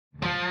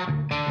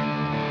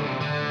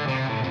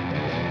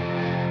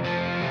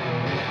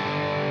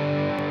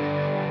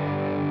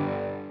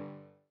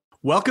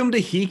Welcome to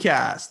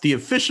heCast, the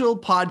official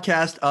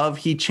podcast of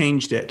He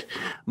Changed It.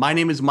 My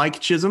name is Mike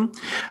Chisholm.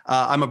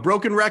 I'm a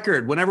broken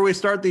record. Whenever we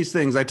start these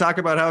things, I talk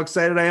about how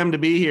excited I am to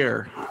be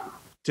here.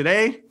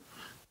 Today,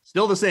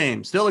 still the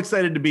same, still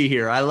excited to be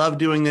here. I love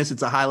doing this.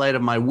 It's a highlight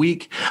of my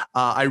week.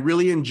 I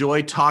really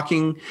enjoy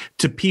talking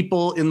to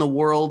people in the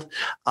world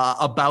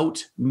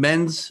about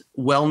men's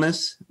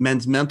wellness,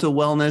 men's mental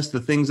wellness, the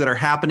things that are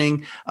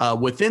happening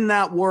within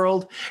that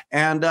world,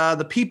 and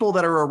the people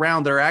that are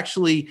around that are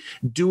actually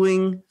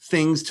doing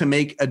things to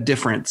make a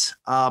difference.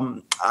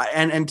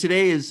 And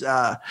today is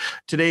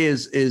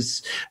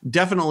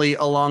definitely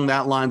along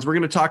that lines. We're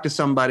going to talk to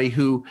somebody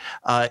who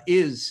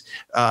is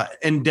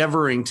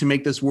endeavoring to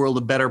make this world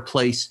a better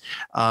place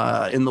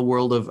in the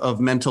world of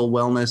mental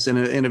wellness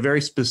in a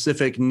very specific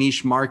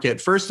niche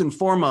market. First and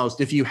foremost,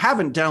 if you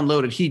haven't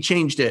downloaded He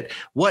Changed It,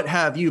 what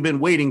have you been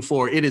waiting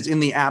for? It is in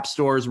the app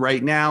stores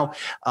right now.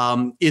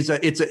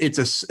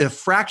 It's a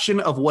fraction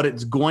of what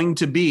it's going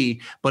to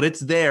be, but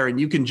it's there and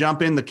you can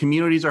jump in. The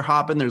communities are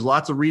hopping. There's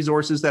lots of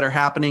resources that are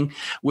happening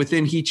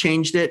within He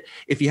Changed It.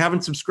 If you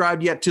haven't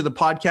subscribed yet to the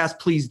podcast,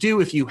 please do.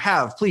 If you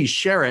have, please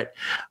share it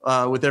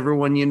with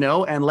everyone you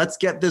know, and let's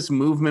get this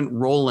movement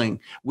rolling.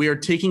 We are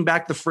taking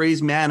back the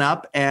phrase man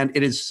up, and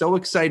it is so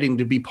exciting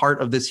to be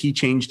part of this He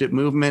Changed It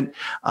movement.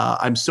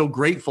 I'm so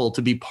grateful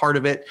to be part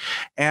of it,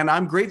 and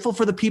I'm grateful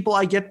for the people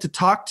I get to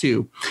talk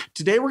to.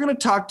 Today, we're going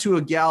to talk to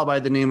a gal by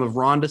the name of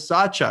Rhonda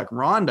Sawchuk.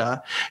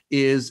 Rhonda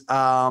is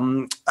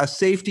a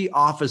safety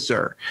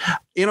officer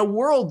in a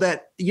world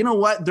that, you know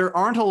what, there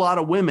aren't a lot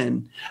of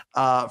women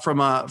from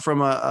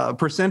a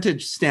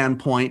percentage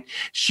standpoint.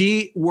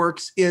 She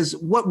works is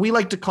what we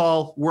like to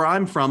call, where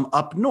I'm from,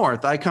 up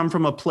north. I come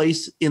from a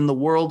place in the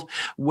world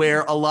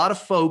where a lot of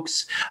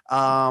folks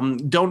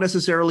don't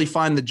necessarily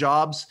find the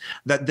jobs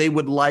that they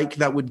would like,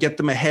 that would get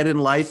them ahead in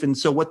life. And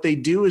so what they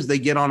do is they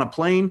get on a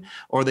plane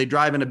or they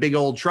drive in a big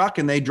old truck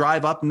and they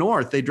drive up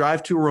north. They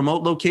drive to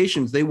remote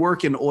locations. They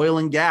work in oil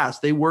and gas.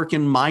 They work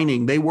in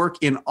mining. They work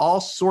in all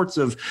sorts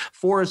of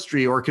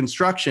forestry or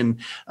construction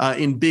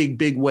in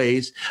big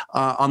ways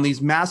on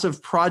these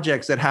massive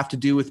projects that have to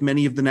do with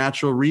many of the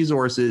natural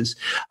resources.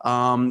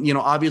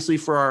 Obviously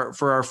for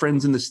our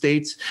friends in the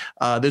States,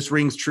 this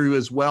rings true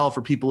as well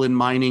for people in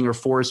mining or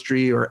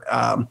forestry or,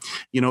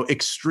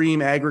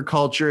 extreme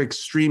agriculture,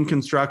 extreme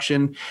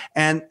construction.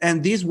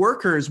 And these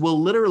workers will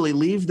literally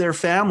leave their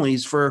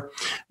families for,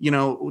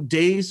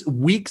 days,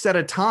 weeks at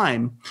a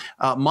time,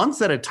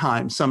 months at a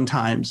time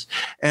sometimes.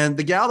 And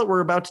the gal that we're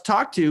about to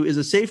talk to is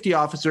a safety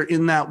officer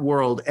in that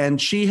world,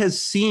 and she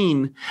has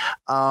seen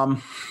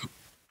problems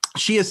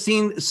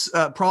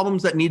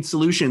that need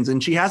solutions,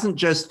 and she hasn't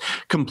just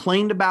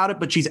complained about it,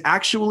 but she's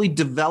actually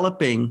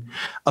developing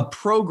a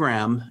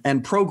program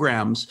and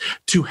programs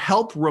to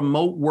help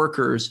remote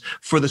workers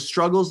for the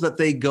struggles that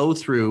they go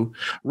through.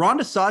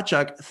 Rhonda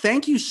Sawchuk,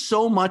 thank you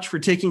so much for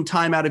taking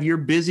time out of your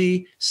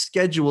busy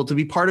schedule to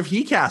be part of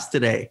heCast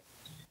today.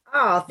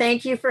 Oh,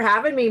 thank you for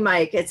having me,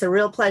 Mike. It's a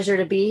real pleasure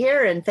to be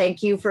here, and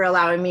thank you for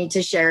allowing me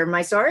to share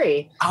my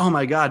story. Oh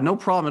my God, no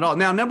problem at all.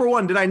 Now, number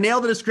one, did I nail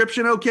the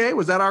description okay?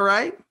 Was that all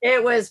right?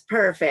 It was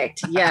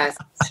perfect. Yes,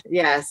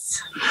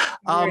 yes.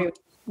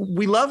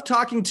 We love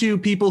talking to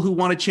people who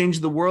want to change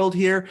the world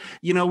here.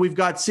 We've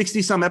got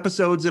 60 some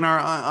episodes in our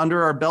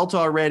under our belt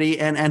already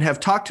and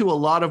have talked to a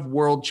lot of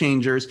world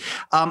changers.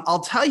 I'll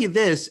tell you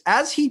this,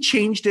 as He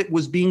Changed It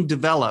was being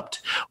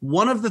developed,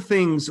 one of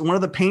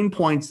the pain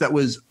points that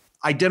was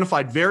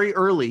identified very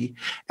early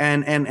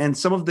and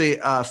some of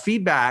the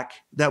feedback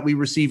that we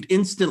received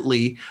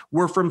instantly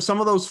were from some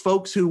of those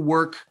folks who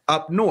work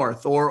up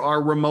north or are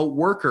remote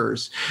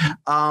workers.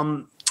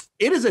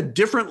 It is a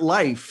different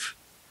life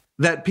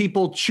that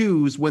people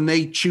choose when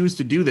they choose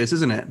to do this,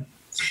 isn't it?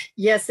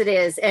 Yes, it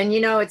is. And,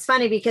 it's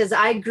funny because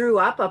I grew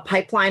up a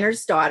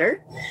pipeliner's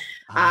daughter.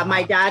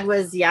 My dad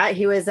was,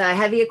 he was a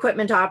heavy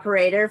equipment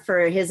operator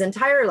for his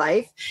entire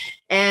life.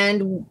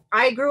 And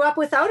I grew up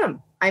without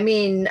him. I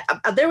mean,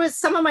 there was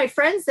some of my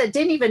friends that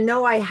didn't even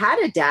know I had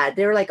a dad.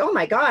 They were like, oh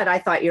my God, I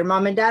thought your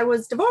mom and dad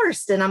was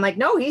divorced. And I'm like,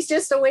 no, he's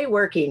just away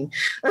working.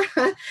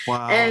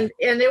 Wow. And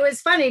it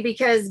was funny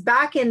because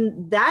back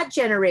in that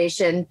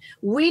generation,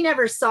 we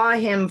never saw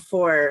him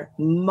for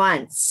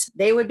months.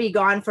 They would be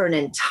gone for an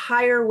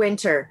entire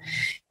winter.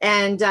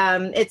 And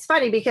it's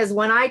funny because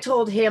when I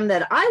told him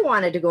that I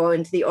wanted to go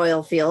into the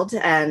oil field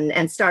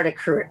and start a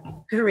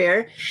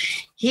career,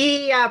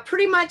 he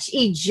pretty much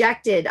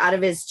ejected out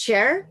of his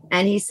chair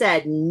and he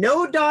said,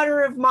 no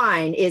daughter of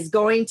mine is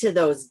going to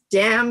those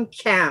damn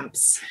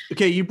camps.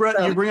 Okay, you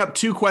bring up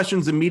two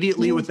questions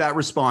immediately with that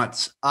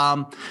response.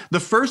 The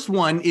first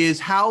one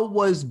is, how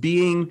was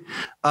being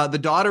the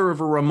daughter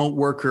of a remote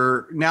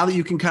worker, now that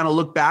you can kind of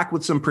look back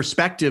with some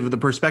perspective, the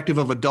perspective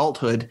of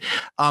adulthood,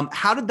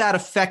 how did that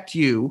affect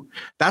you?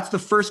 That's the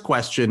first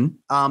question.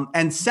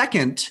 And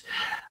second,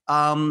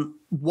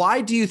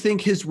 why do you think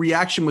his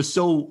reaction was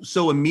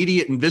so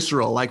immediate and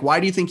visceral? Like,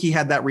 why do you think he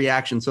had that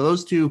reaction? So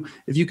those two,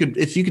 if you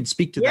could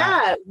speak to that.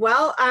 Yeah,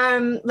 well,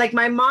 like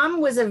my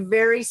mom was a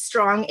very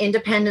strong,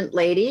 independent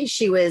lady.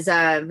 She was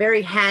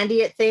very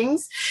handy at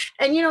things,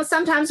 and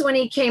sometimes when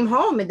he came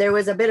home, there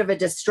was a bit of a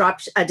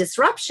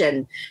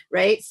disruption,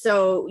 right?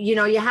 So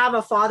you have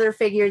a father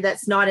figure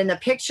that's not in the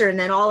picture, and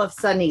then all of a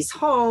sudden he's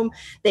home.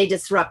 They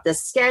disrupt the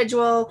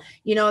schedule.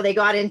 They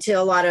got into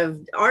a lot of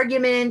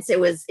arguments. It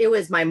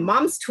was my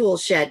mom's tool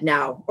shed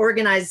now,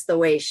 organized the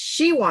way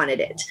she wanted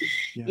it,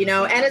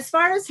 and as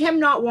far as him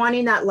not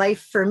wanting that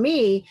life for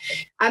me,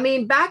 I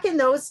mean, back in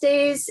those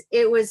days,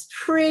 it was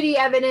pretty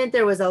evident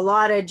there was a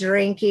lot of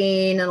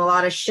drinking and a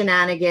lot of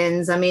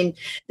shenanigans. I mean,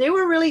 they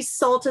were really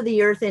salt of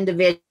the earth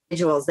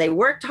individuals. They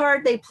worked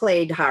hard, they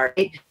played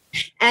hard.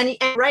 And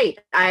right,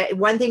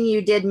 one thing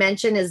you did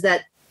mention is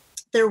that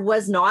there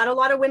was not a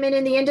lot of women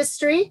in the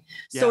industry.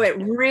 So it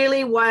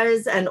really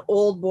was an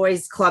old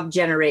boys club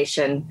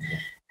generation.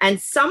 And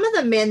some of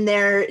the men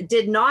there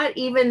did not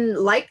even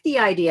like the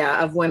idea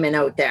of women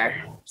out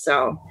there.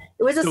 So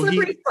it was a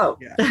slippery slope.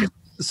 Yeah.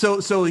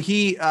 So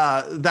he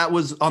that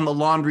was on the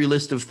laundry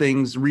list of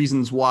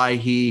reasons why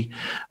he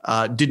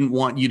didn't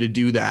want you to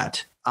do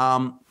that.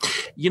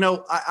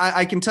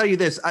 I can tell you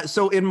this.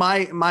 So in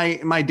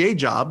my day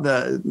job,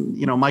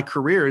 my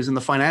career is in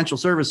the financial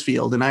service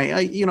field, and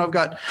I've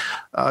got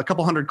a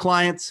couple hundred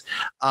clients,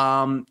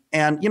 and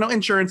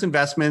insurance,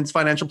 investments,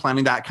 financial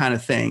planning, that kind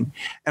of thing.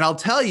 And I'll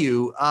tell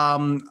you,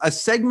 a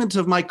segment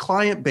of my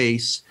client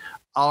base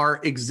are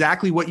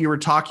exactly what you were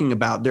talking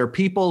about. They're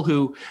people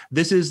who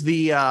this is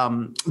the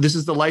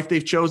life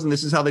they've chosen.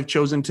 This is how they've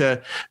chosen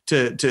to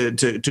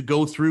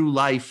go through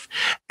life.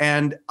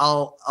 And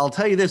I'll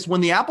tell you this: when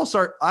the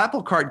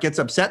apple cart gets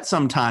upset,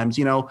 sometimes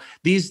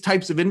these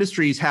types of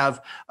industries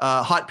have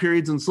hot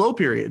periods and slow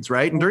periods,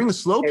 right? And during the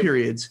slow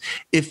periods,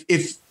 if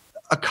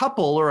a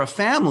couple or a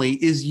family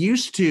is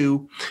used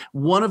to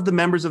one of the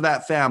members of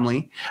that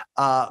family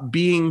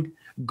being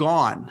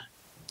gone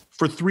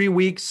for 3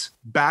 weeks,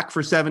 back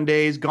for 7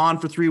 days, gone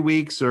for 3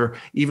 weeks, or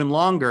even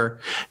longer.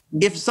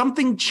 If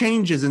something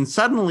changes and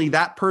suddenly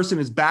that person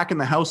is back in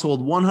the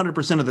household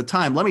 100% of the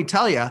time, let me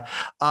tell you,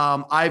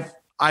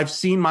 I've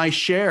seen my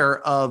share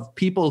of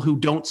people who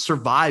don't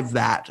survive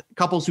that,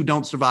 couples who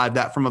don't survive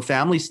that from a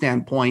family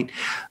standpoint,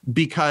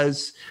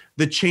 because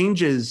the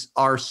changes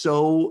are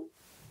so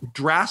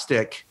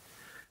drastic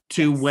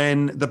to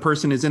when the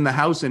person is in the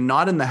house and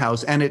not in the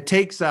house. And it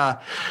takes a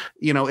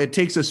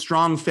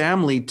strong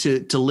family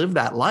to live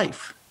that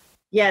life.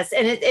 Yes.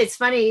 And it's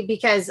funny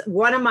because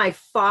one of my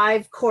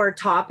 5 core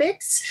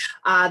topics,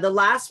 the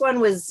last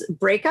one was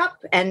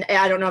breakup. And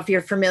I don't know if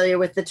you're familiar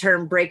with the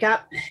term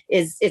breakup.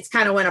 It's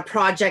kind of when a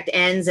project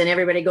ends and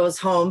everybody goes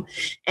home.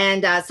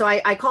 And so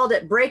I called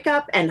it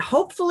breakup and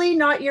hopefully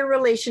not your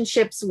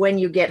relationships when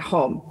you get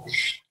home.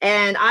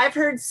 And I've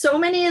heard so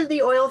many of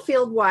the oil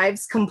field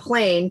wives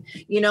complain,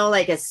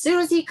 like as soon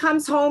as he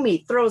comes home,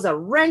 he throws a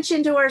wrench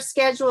into our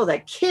schedule. The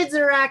kids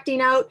are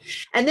acting out.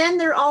 And then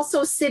they're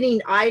also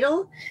sitting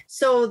idle.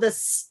 So the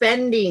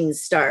spending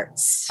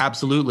starts.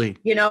 Absolutely.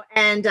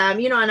 And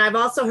I've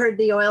also heard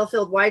the oil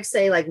field wife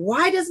say, like,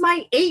 why does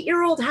my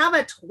 8-year-old have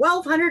a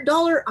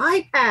 $1,200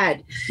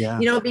 iPad? Yeah.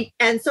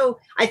 And so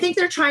I think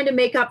they're trying to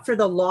make up for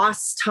the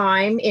lost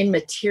time in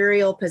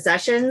material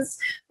possessions.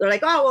 They're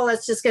like, oh, well,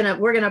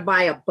 we're going to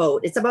buy a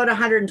boat. It's about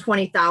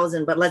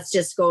 $120,000, but let's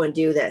just go and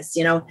do this,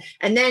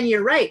 And then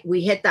you're right.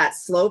 We hit that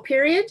slow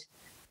period.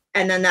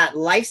 And then that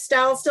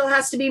lifestyle still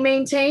has to be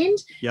maintained.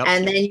 Yep.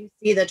 And then you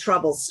see the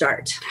troubles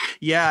start.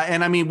 Yeah.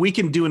 And I mean, we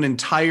can do an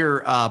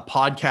entire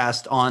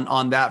podcast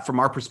on that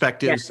from our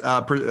perspectives,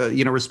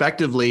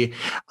 respectively.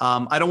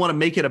 I don't want to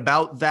make it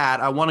about that.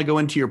 I want to go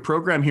into your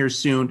program here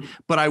soon,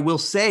 but I will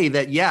say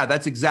that, yeah,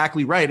 that's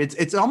exactly right.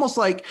 It's almost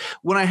like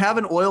when I have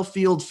an oil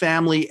field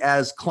family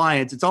as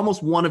clients, it's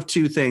almost one of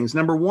two things.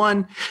 Number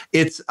one,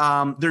 it's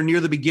they're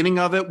near the beginning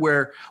of it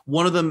where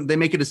one of them, they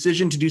make a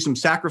decision to do some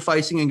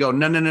sacrificing and go,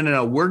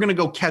 no, we're going to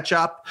go catch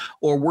up,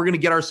 or we're going to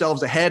get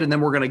ourselves ahead and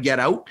then we're going to get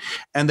out.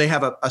 And they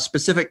have a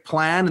specific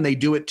plan and they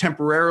do it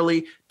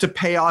temporarily to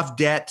pay off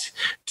debt,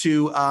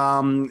 to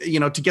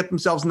get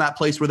themselves in that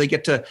place where they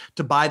get to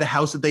buy the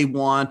house that they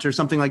want or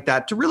something like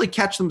that, to really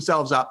catch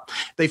themselves up.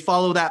 They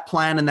follow that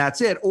plan and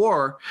that's it.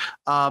 Or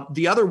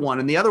the other one,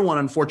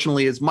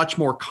 unfortunately, is much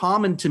more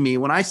common to me.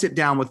 When I sit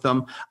down with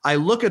them, I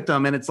look at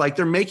them and it's like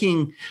they're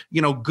making,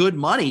 good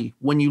money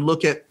when you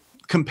look at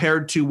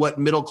compared to what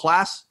middle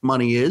class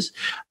money is.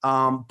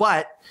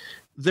 But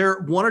they're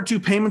 1 or 2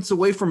 payments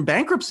away from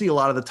bankruptcy a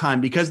lot of the time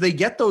because they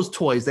get those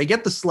toys, they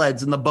get the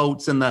sleds and the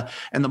boats and the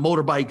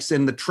motorbikes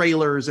and the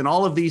trailers and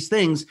all of these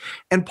things.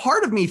 And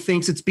part of me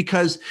thinks it's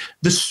because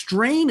the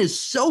strain is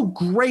so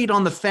great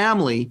on the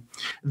family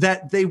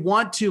that they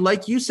want to,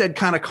 like you said,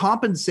 kind of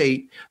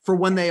compensate for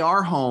when they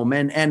are home.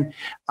 And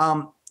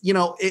that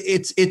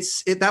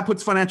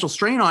puts financial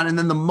strain on. And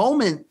then the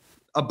moment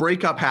a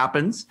breakup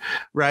happens,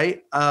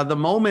 right? The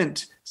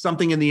moment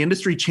something in the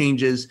industry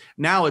changes,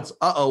 now it's,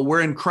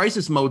 we're in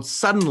crisis mode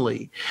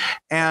suddenly.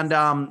 And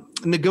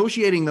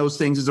negotiating those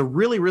things is a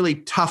really, really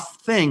tough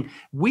thing.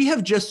 We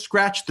have just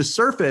scratched the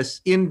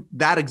surface in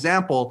that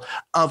example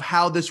of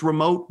how this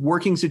remote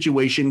working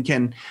situation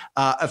can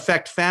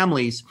affect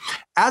families.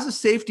 As a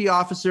safety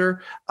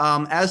officer,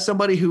 as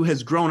somebody who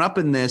has grown up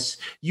in this,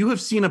 you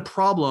have seen a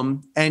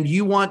problem and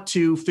you want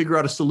to figure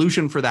out a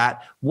solution for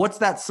that. What's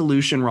that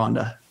solution,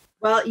 Rhonda?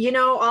 Well,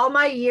 all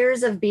my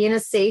years of being a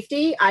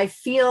safety, I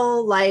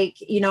feel like,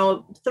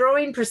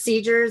 throwing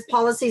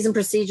policies and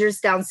procedures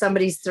down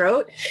somebody's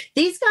throat.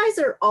 These guys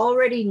are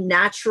already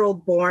natural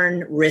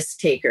born risk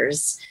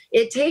takers.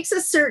 It takes a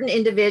certain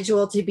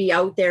individual to be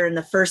out there in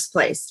the first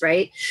place,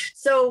 right?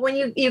 So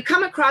when you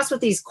come across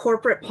with these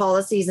corporate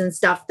policies and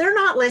stuff, they're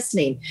not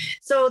listening.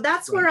 So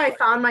that's where I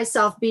found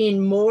myself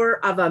being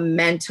more of a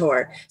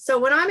mentor. So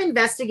when I'm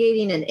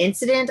investigating an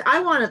incident,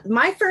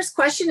 my first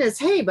question is,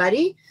 hey,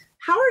 buddy,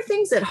 how are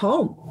things at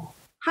home?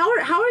 How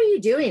are you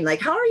doing? Like,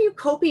 how are you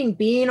coping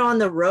being on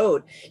the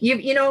road?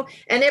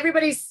 And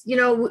everybody's,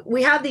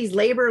 we have these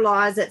labor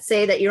laws that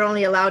say that you're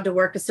only allowed to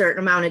work a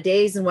certain amount of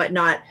days and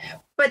whatnot.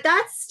 But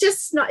that's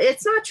just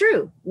it's not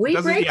true.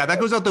 That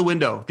goes out the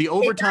window. The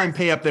overtime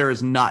pay up there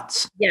is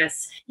nuts.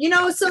 Yes.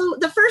 So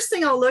the first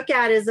thing I'll look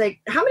at is like,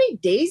 how many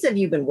days have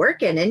you been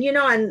working? And,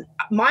 and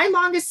my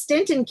longest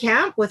stint in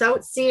camp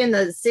without seeing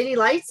the city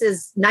lights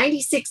is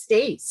 96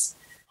 days.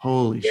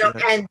 Holy shit.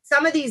 And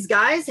some of these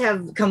guys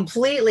have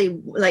completely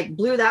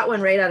blew that one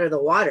right out of the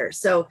water.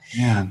 So,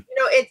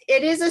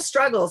 it is a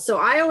struggle. So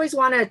I always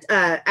want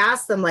to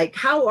ask them,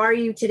 how are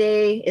you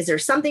today? Is there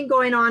something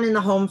going on in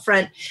the home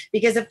front?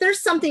 Because if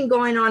there's something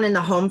going on in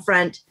the home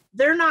front,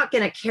 they're not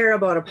going to care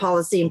about a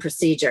policy and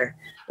procedure.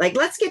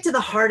 Let's get to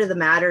the heart of the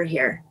matter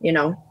here,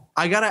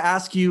 I got to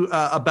ask you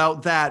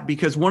about that,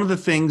 because one of the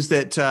things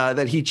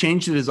that He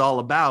Changed It is all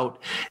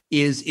about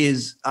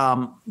is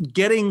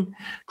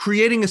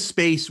creating a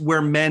space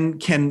where men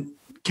can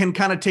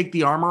kind of take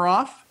the armor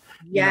off.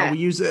 Yeah,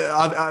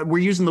 we're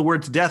using the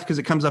word to death because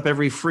it comes up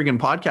every friggin'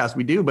 podcast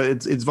we do, but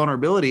it's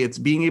vulnerability. It's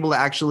being able to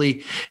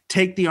actually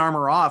take the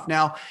armor off.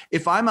 Now,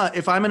 if I'm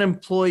an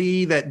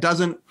employee that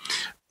doesn't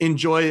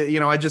enjoy,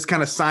 I just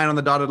kind of sign on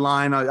the dotted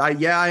line.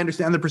 I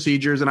understand the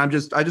procedures and I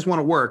just want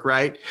to work.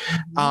 Right.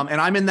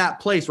 And I'm in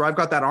that place where I've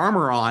got that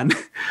armor on.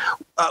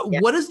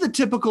 What is the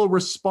typical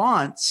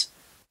response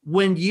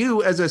when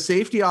you, as a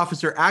safety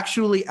officer,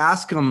 actually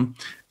ask them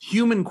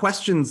human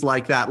questions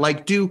like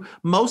that? Do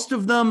most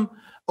of them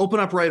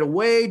open up right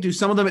away? Do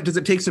some of them, does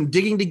it take some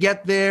digging to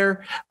get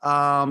there?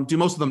 Do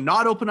most of them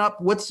not open up?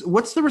 What's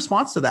the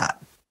response to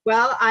that?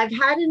 Well, I've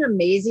had an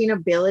amazing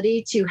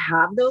ability to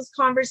have those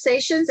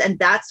conversations, and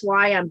that's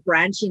why I'm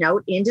branching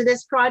out into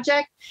this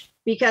project,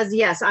 because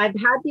yes, I've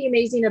had the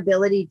amazing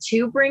ability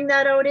to bring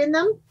that out in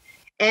them,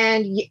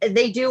 and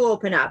they do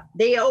open up.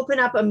 They open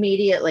up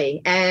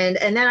immediately. And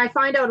then I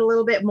find out a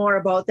little bit more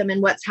about them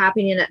and what's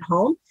happening at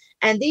home.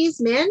 And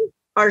these men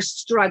are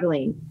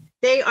struggling.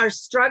 They are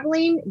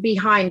struggling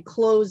behind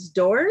closed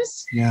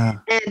doors. Yeah.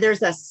 And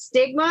there's a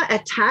stigma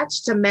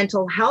attached to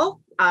mental health.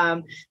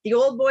 The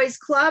old boys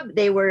club,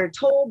 they were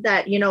told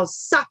that,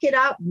 suck it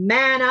up,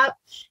 man up.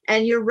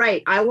 And you're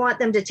right. I want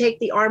them to take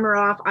the armor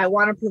off. I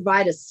want to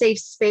provide a safe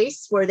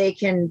space where they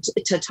can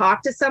to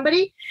talk to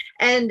somebody.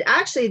 And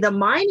actually the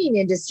mining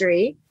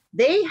industry,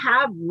 they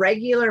have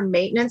regular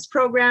maintenance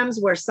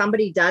programs where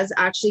somebody does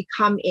actually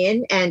come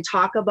in and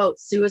talk about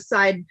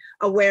suicide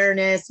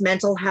awareness,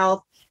 mental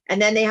health.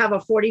 And then they have a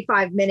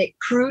 45-minute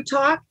crew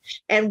talk.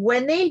 And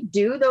when they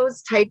do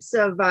those types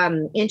of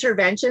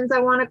interventions, I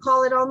want to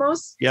call it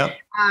almost,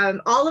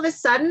 all of a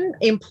sudden,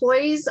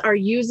 employees are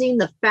using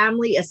the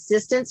family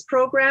assistance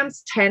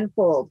programs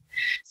tenfold.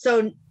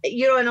 So,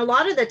 and a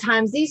lot of the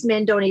times, these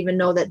men don't even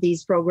know that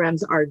these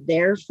programs are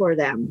there for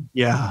them.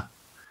 Yeah.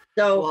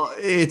 So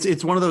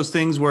it's one of those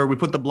things where we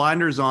put the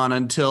blinders on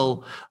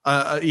until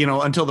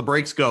the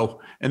brakes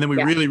go, and then we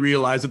really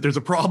realize that there's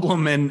a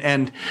problem,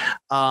 and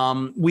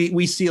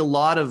we see a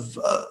lot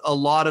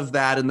of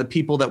that in the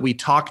people that we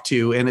talk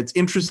to, and it's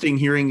interesting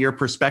hearing your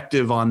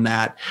perspective on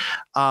that.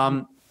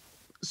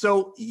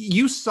 So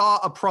you saw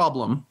a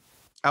problem.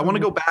 I want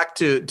to go back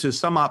to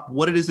sum up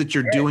what it is that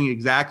you're doing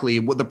exactly,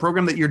 what the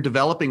program that you're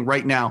developing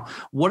right now.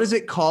 What is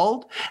it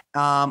called?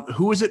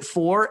 Who is it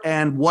for?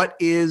 And what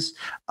is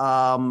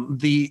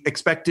the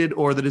expected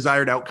or the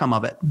desired outcome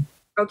of it?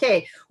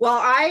 Okay. Well,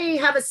 I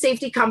have a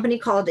safety company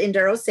called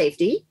Enduro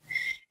Safety.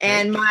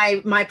 And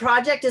my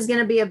project is going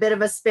to be a bit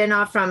of a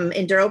spin-off from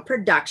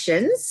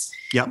Enduroproductions.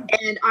 Yep.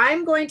 And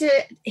I'm going to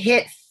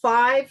hit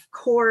 5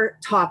 core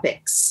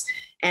topics.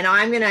 And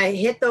I'm going to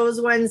hit those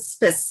ones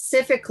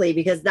specifically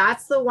because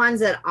that's the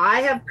ones that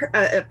I have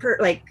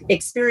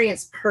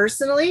experienced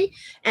personally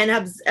and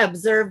have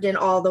observed in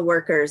all the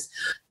workers.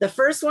 The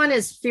first one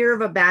is fear of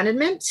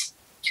abandonment,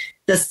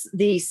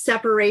 the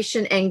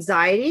separation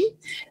anxiety,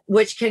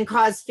 which can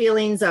cause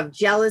feelings of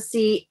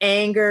jealousy,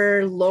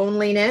 anger,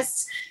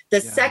 loneliness.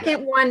 The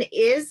second one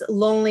is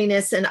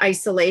loneliness and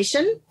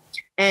isolation.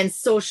 and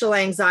social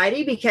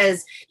anxiety,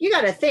 because you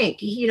got to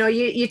think,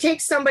 you take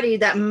somebody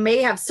that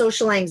may have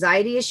social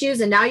anxiety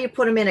issues and now you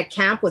put them in a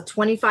camp with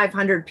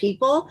 2,500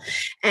 people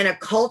and a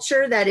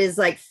culture that is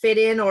like fit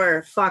in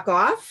or fuck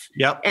off.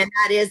 Yep. And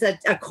that is a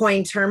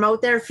coined term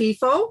out there,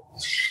 FIFO.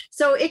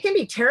 So it can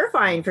be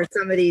terrifying for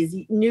some of these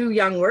new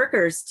young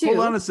workers too.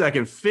 Hold on a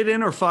second. Fit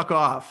in or fuck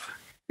off?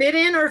 Fit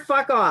in or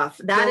fuck off.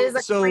 That is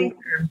a coined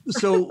term.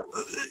 So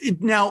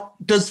now,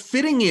 does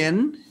fitting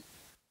in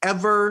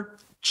ever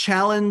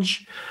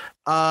challenge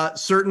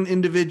certain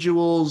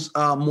individuals'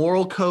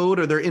 moral code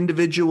or their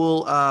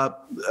individual,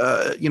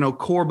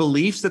 core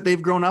beliefs that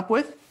they've grown up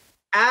with?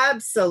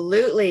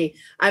 Absolutely.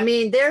 I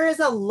mean, there is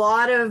a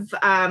lot of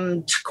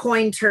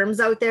coined terms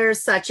out there,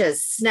 such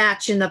as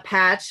snatch in the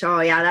patch.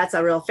 Oh, yeah, that's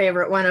a real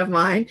favorite one of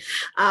mine.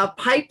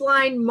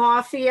 Pipeline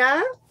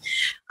mafia.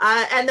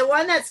 And the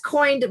one that's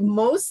coined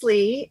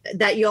mostly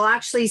that you'll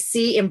actually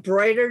see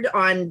embroidered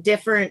on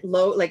different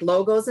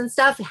logos and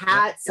stuff,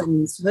 hats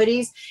and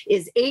hoodies,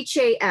 is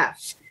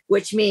HAF,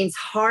 which means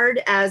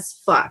hard as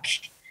fuck.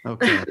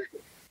 Okay.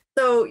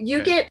 So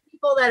you get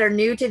people that are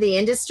new to the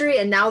industry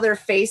and now they're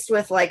faced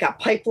with like a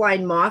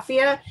pipeline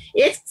mafia.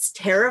 It's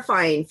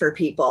terrifying for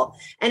people.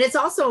 And it's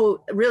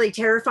also really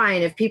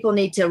terrifying if people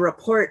need to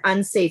report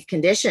unsafe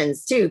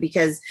conditions too,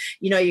 because,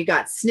 you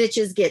got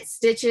snitches get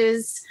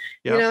stitches,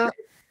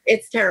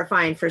 it's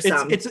terrifying for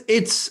some.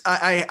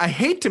 I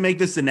hate to make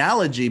this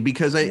analogy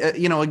because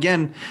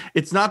again,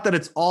 it's not that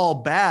it's all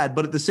bad,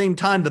 but at the same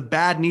time, the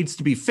bad needs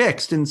to be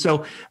fixed. And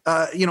so,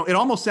 it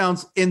almost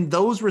sounds, in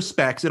those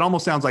respects, it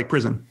almost sounds like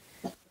prison.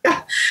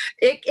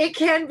 It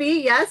can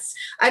be, yes.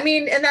 I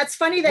mean, and that's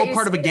funny that you're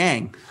part of a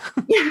gang.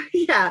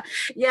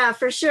 Yeah,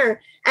 for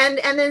sure. And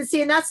then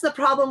and that's the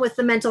problem with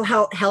the mental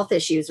health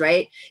issues,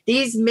 right?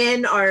 These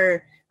men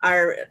are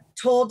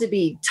told to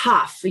be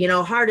tough,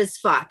 hard as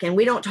fuck. And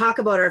we don't talk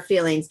about our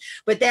feelings.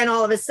 But then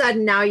all of a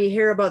sudden now you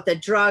hear about the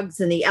drugs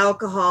and the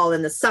alcohol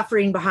and the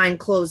suffering behind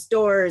closed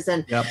doors.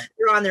 And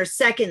they're on their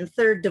second and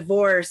third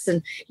divorce.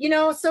 And,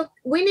 so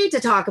we need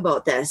to talk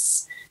about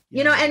this.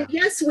 And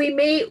yes, we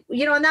may,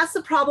 and that's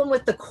the problem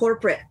with the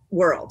corporate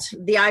world,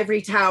 the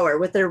ivory tower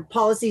with their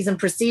policies and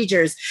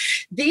procedures.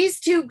 These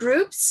two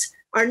groups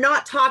are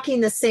not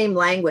talking the same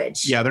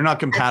language. Yeah, they're not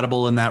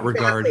compatible in that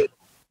regard.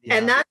 Yeah.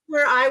 And that's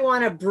where I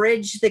want to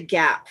bridge the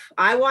gap.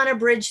 I want to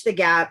bridge the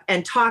gap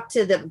and talk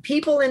to the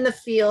people in the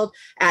field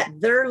at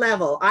their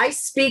level. I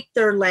speak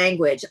their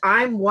language.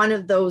 I'm one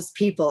of those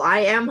people. I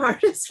am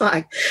hard as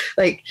fuck.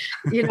 Because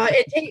I'm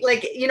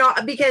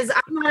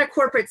not a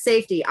corporate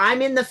safety.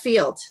 I'm in the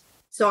field.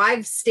 So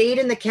I've stayed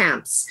in the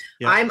camps.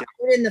 Yeah. I'm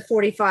out in the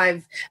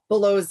 45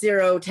 below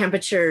zero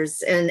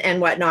temperatures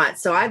and whatnot.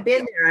 So I've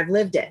been there. I've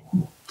lived it.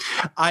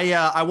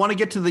 I want to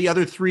get to the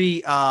other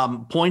three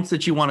points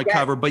that you want to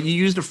cover, but you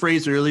used a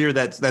phrase earlier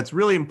that's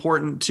really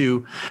important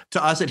to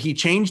us at He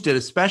Changed It,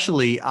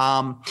 especially.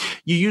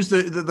 You used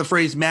the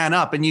phrase "man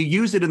up," and you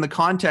use it in the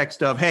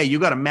context of, hey, you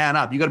got to man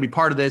up, you got to be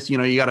part of this, you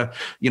got to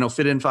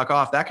fit in, fuck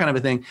off, that kind of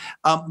a thing.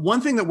 One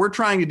thing that we're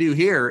trying to do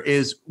here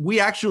is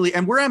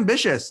we're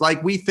ambitious.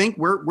 Like we think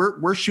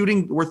we're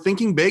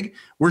thinking big,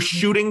 we're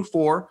shooting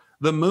for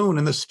the moon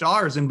and the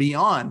stars and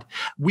beyond.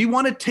 We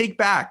want to take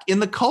back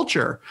in the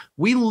culture.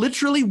 We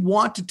literally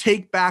want to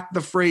take back the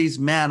phrase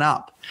 "man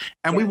up,"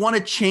 and we want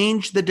to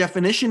change the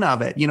definition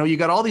of it. You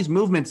got all these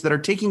movements that are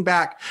taking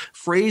back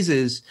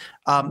phrases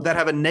that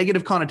have a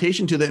negative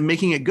connotation to them and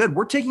making it good.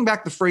 We're taking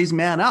back the phrase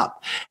 "man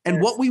up,"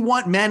 and what we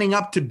want manning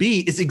up to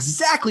be is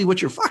exactly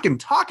what you're fucking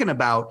talking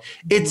about.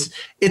 It's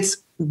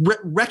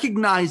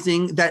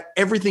recognizing that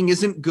everything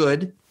isn't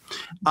good,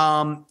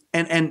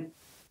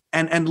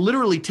 and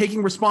literally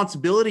taking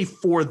responsibility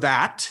for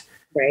that.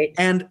 Right.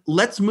 And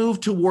let's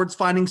move towards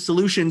finding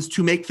solutions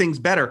to make things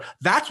better.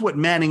 That's what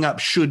manning up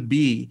should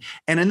be.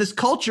 And in this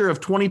culture of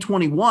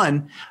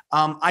 2021,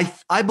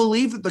 I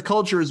believe that the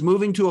culture is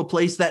moving to a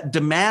place that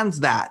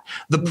demands that.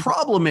 The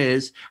problem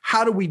is,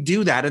 how do we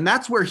do that? And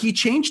that's where He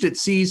Changed It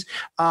sees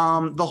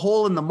the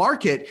hole in the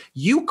market.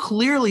 You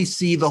clearly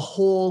see the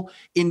hole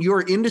in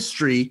your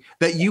industry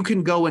that you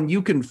can go and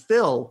you can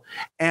fill.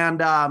 And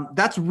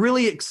that's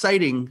really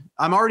exciting.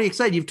 I'm already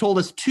excited. You've told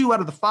us 2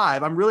 out of the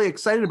 5. I'm really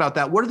excited about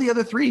that. What are the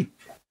other 3?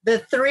 The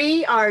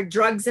 3 are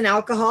drugs and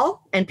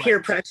alcohol and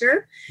peer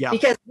pressure,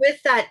 because with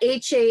that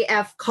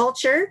HAF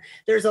culture,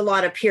 there's a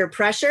lot of peer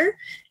pressure,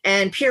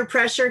 and peer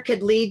pressure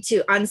could lead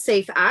to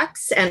unsafe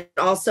acts. And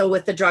also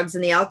with the drugs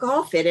and the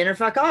alcohol, fit in or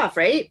fuck off,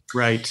 right?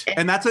 Right.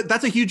 And that's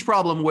a huge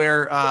problem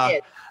where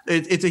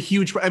it's a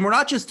huge, and we're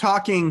not just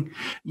talking,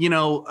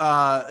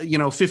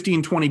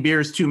 15, 20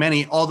 beers too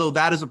many, although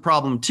that is a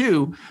problem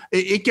too.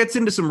 It gets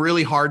into some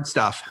really hard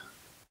stuff.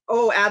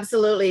 Oh,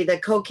 absolutely. The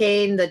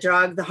cocaine,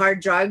 the hard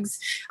drugs.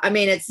 I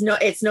mean,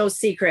 it's no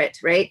secret,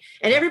 right?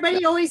 And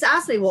everybody always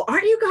asks me, well,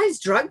 aren't you guys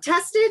drug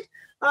tested?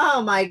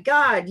 Oh my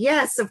God.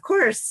 Yes, of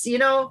course.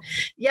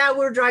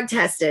 We're drug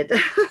tested.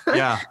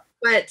 Yeah.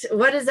 But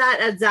what does that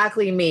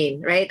exactly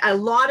mean, right? A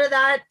lot of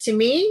that to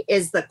me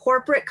is the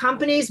corporate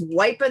companies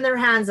wiping their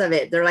hands of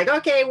it. They're like,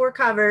 okay, we're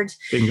covered.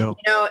 Bingo.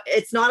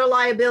 It's not a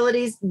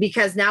liability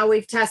because now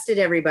we've tested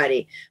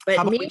everybody. But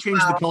how about we change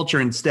the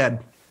culture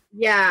instead?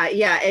 Yeah,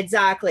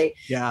 exactly.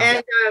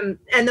 Yeah.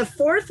 And the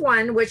fourth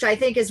one, which I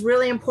think is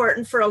really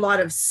important for a lot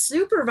of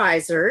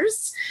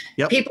supervisors,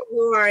 people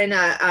who are in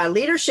a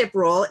leadership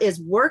role, is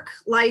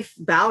work-life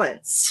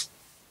balance.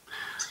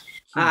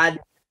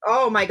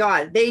 Oh my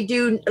God. They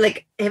do,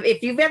 like,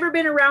 if you've ever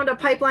been around a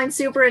pipeline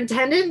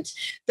superintendent,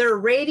 their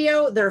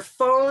radio, their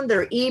phone,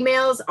 their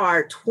emails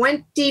are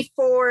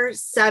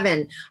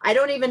 24/7. I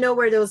don't even know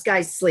where those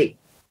guys sleep.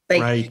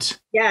 Like, right.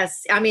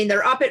 Yes. I mean,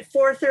 they're up at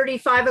 4:30,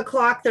 5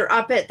 o'clock. They're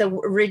up at the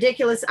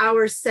ridiculous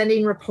hours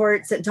sending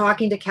reports and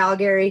talking to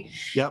Calgary.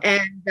 Yep. And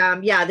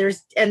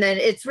and then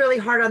it's really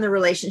hard on the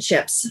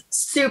relationships,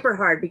 super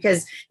hard,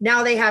 because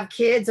now they have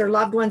kids or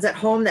loved ones at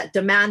home that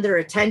demand their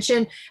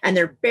attention and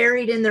they're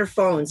buried in their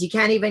phones. You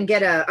can't even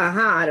get a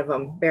out of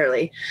them,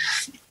 barely.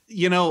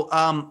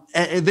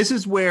 This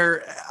is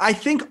where I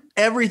think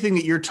everything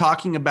that you're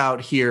talking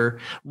about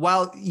here,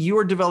 while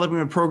you're developing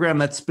a program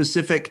that's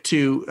specific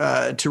to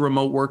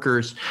remote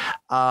workers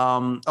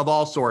of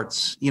all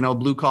sorts,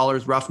 blue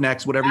collars,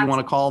 roughnecks, whatever you want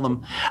to call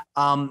them,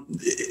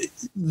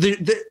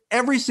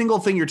 every single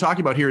thing you're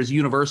talking about here is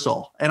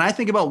universal. And I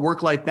think about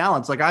work-life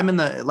balance. Like I'm in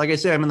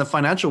the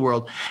financial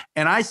world,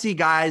 and I see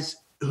guys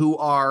who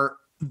are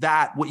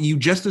what you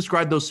just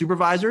described, those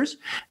supervisors,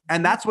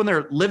 and that's when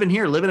they're living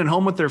at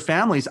home with their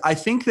families. I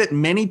think that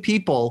many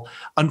people,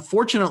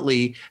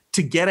 unfortunately,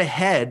 to get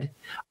ahead,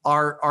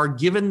 are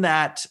given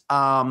that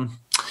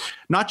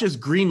not just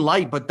green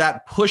light, but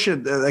that push,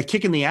 a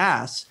kick in the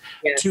ass,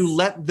 to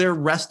let their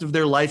rest of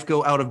their life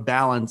go out of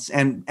balance.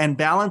 And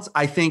balance,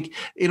 I think,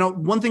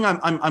 one thing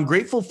I'm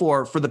grateful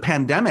for the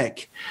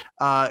pandemic,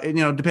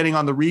 depending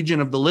on the region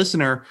of the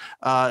listener,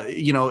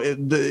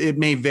 it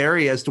may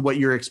vary as to what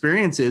your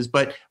experience is,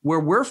 but where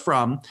we're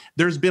from,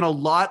 there's been a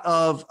lot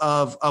of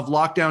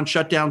lockdown,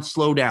 shutdown,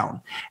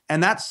 slowdown.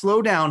 And that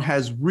slowdown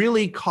has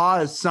really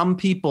caused some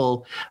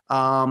people,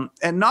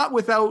 and not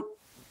without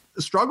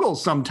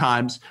struggles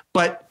sometimes,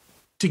 but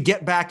to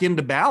get back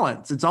into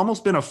balance. It's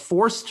almost been a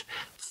forced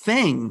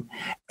thing.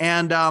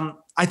 And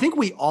I think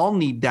we all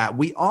need that.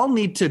 We all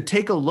need to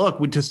take a look,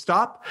 to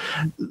stop,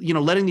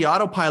 letting the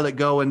autopilot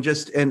go and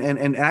just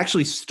and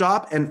actually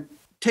stop and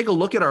take a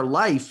look at our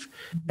life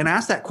and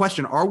ask that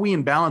question: are we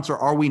in balance or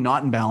are we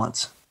not in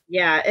balance?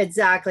 Yeah,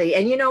 exactly.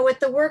 And, with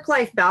the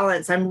work-life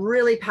balance, I'm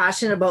really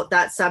passionate about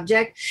that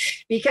subject,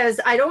 because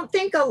I don't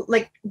think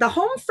the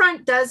home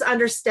front does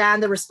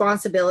understand the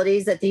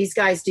responsibilities that these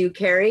guys do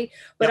carry,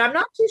 but I'm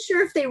not too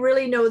sure if they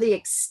really know the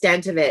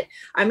extent of it.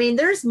 I mean,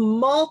 there's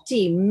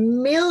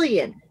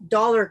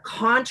multi-million-dollar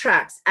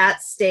contracts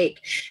at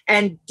stake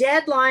and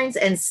deadlines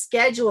and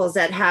schedules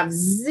that have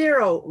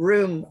zero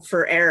room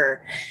for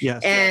error.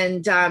 Yes.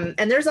 And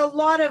there's a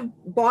lot of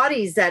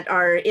bodies that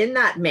are in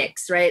that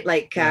mix, right?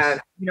 Like,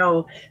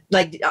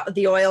 like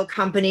the oil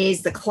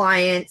companies, the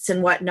clients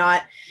and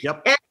whatnot.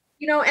 Yep. And,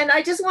 and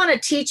I just want to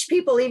teach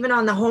people, even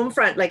on the home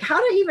front, like how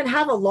to even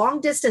have a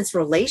long distance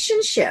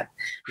relationship,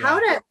 how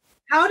to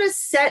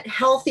set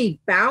healthy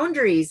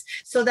boundaries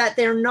so that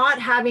they're not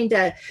having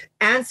to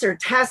answer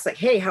tests like,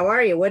 hey, how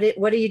are you? What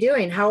are you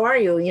doing? How are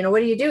you?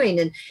 What are you doing?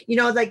 And,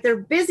 like they're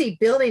busy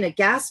building a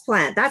gas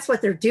plant. That's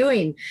what they're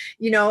doing,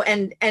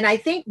 and I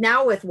think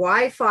now with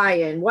Wi-Fi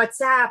and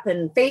WhatsApp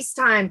and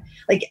FaceTime,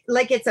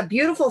 like it's a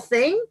beautiful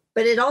thing,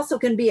 but it also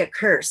can be a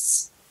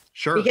curse.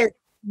 Sure. Because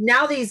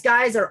now these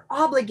guys are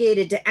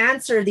obligated to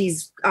answer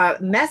these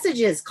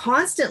messages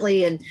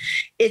constantly, and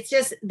it's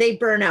just, they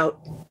burn out.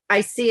 I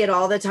see it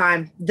all the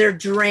time. They're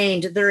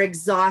drained, they're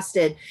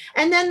exhausted.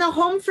 And then the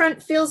home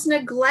front feels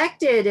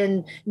neglected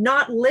and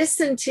not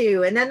listened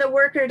to. And then the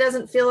worker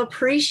doesn't feel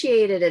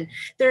appreciated. And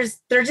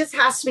there just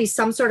has to be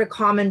some sort of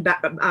common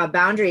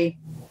boundary,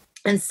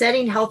 and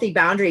setting healthy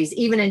boundaries,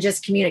 even in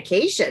just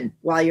communication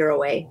while you're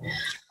away.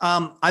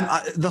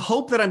 The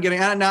hope that I'm getting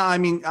at now, I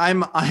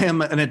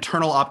am an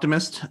eternal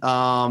optimist,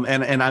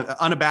 and I'm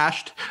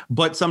unabashed,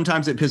 but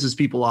sometimes it pisses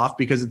people off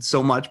because it's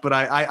so much, but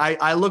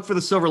I look for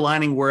the silver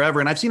lining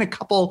wherever. And I've seen a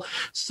couple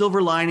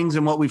silver linings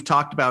in what we've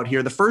talked about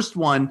here. The first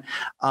one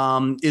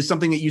is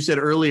something that you said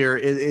earlier.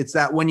 It's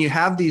that when you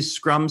have these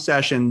scrum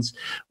sessions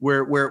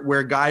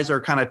where guys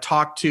are kind of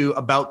talked to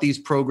about these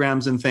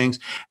programs and things,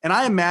 and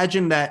I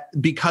imagine that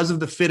because of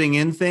the fitting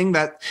in thing,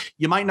 that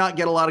you might not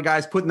get a lot of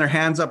guys putting their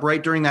hands up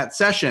right during that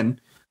session.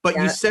 But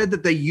you said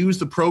that they use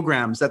the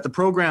programs, that the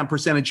program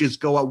percentages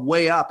go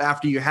way up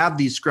after you have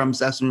these scrum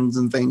sessions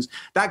and things.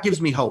 That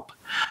gives me hope.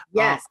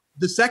 Yes.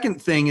 The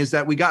second thing is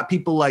that we got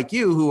people like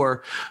you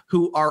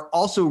who are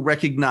also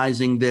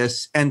recognizing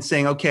this and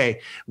saying,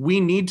 okay, we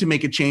need to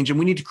make a change and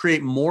we need to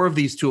create more of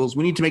these tools.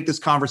 We need to make this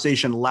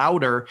conversation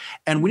louder,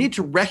 and we need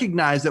to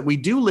recognize that we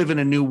do live in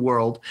a new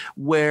world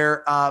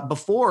where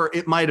before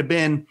it might have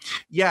been,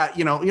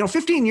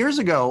 15 years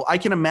ago, I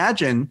can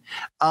imagine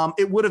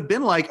it would have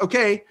been like,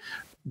 okay,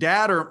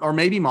 dad or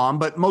maybe mom,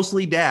 but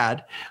mostly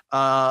dad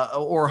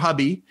or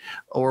hubby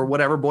or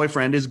whatever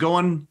boyfriend is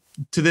going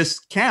to this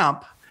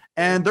camp,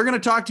 and they're going to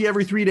talk to you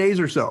every 3 days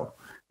or so,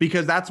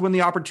 because that's when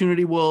the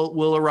opportunity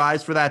will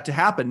arise for that to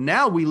happen.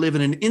 Now we live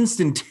in an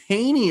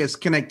instantaneous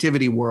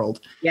connectivity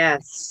world.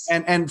 Yes.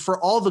 And for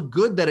all the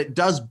good that it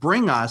does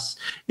bring us,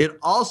 it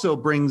also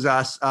brings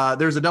us,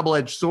 there's a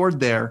double-edged sword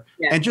there.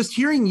 Yes. And just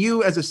hearing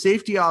you as a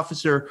safety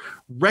officer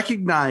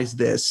recognize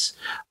this,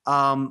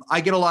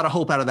 I get a lot of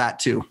hope out of that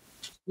too.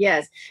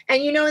 Yes.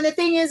 And, and the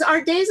thing is, our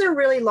days are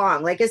really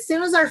long. Like as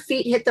soon as our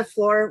feet hit the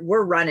floor,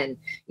 we're running.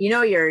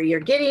 You're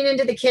getting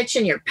into the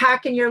kitchen, you're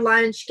packing your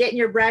lunch, getting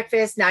your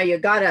breakfast. Now you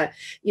got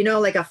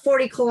like a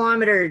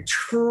 40-kilometer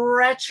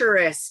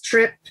treacherous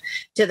trip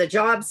to the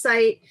job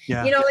site.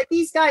 Yeah. Like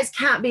these guys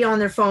can't be on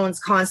their phones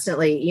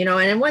constantly, and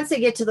then once they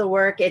get to the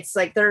work, it's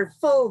like they're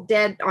full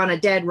dead on a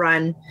dead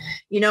run,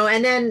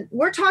 and then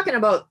we're talking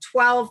about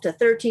 12 to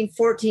 13,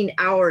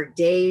 14-hour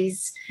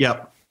days.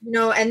 Yep.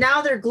 And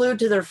now they're glued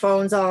to their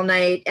phones all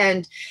night.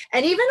 And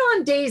even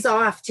on days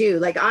off too,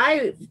 like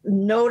I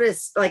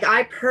noticed, like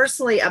I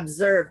personally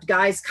observed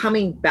guys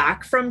coming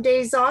back from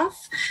days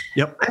off.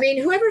 Yep. I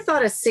mean, whoever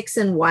thought a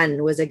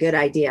 6-in-1 was a good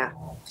idea,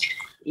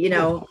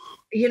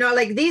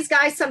 like these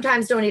guys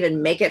sometimes don't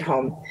even make it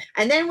home.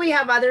 And then we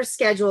have other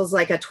schedules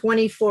like a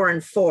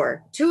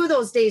 24-and-4. 2 of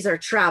those days are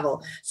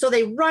travel. So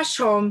they rush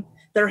home.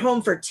 They're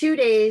home for 2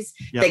 days.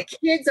 Yep. The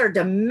kids are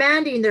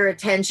demanding their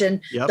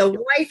attention. Yep. The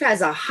wife has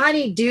a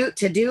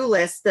to-do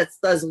list that's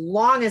as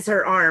long as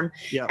her arm.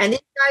 Yep. And these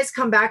guys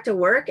come back to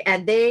work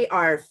and they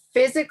are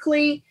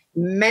physically,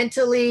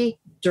 mentally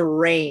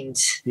drained.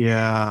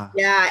 Yeah.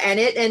 Yeah.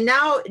 And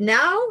now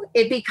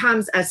it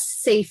becomes a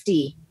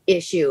safety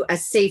issue, a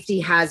safety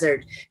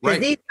hazard, because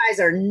these guys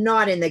are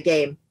not in the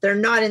game. They're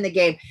not in the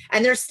game,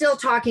 and they're still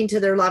talking to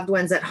their loved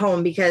ones at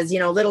home because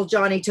little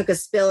Johnny took a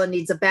spill and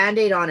needs a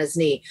Band-Aid on his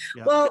knee.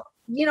 Yeah. Well,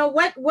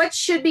 what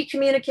should be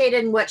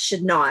communicated and what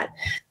should not.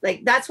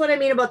 Like that's what I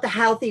mean about the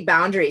healthy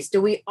boundaries.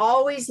 Do we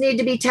always need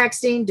to be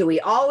texting? Do we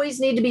always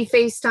need to be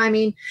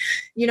FaceTiming?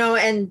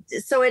 And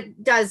so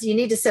it does. You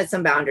need to set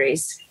some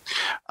boundaries.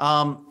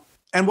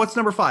 And what's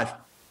number 5?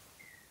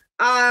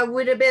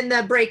 Would have been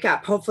the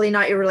breakup. Hopefully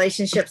not your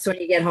relationships when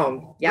you get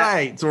home. Yeah.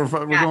 Right. So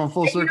we're going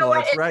full circle.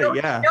 That's right.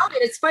 Yeah.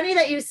 It's funny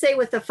that you say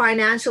with the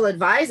financial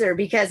advisor,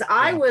 because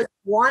I was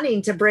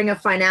wanting to bring a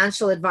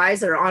financial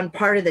advisor on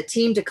part of the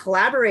team to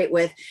collaborate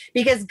with,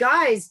 because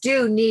guys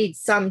do need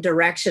some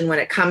direction when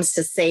it comes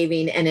to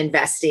saving and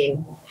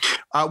investing.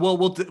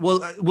 We'll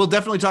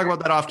definitely talk about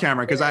that off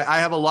camera, because I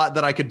have a lot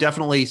that I could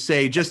definitely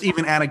say, just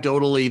even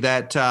anecdotally,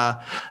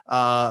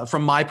 that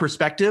from my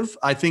perspective,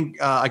 I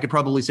think I could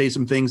probably say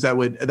some things that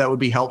would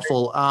be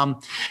helpful. And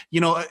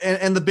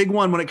the big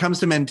one when it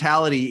comes to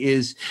mentality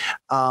is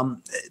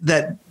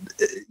that,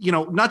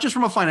 not just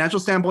from a financial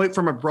standpoint,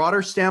 from a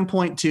broader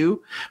standpoint too,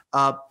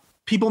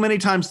 people many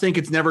times think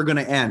it's never going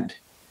to end.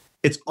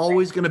 It's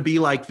always going to be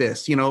like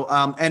this,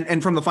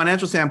 and from the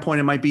financial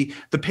standpoint, it might be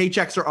the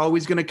paychecks are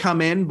always going to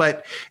come in,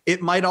 but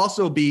it might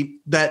also be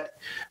that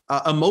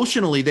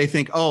emotionally they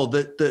think, oh,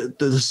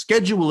 the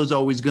schedule is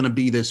always going to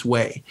be this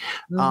way.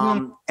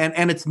 Mm-hmm.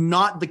 And it's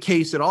not the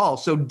case at all.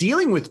 So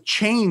dealing with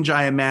change,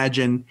 I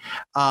imagine,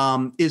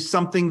 is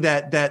something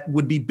that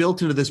would be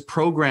built into this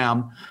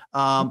program,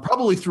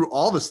 probably through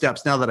all the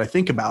steps now that I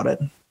think about it.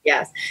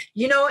 Yes.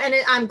 And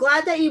I'm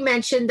glad that you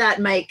mentioned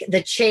that, Mike,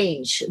 the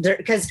change,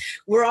 because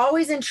we're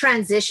always in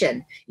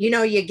transition. You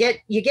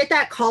get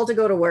that call to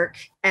go to work,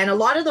 and a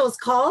lot of those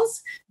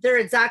calls, they're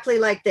exactly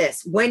like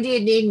this. When do you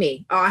need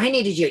me? Oh, I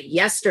needed you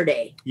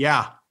yesterday.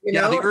 Yeah.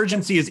 The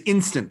urgency is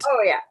instant.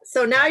 Oh, yeah.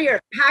 So now you're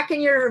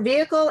packing your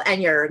vehicle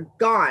and you're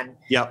gone.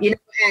 Yeah.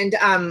 And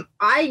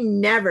I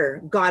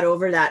never got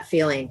over that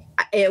feeling.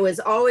 It was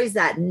always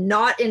that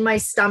knot in my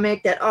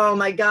stomach that, oh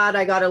my God,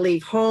 I got to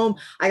leave home.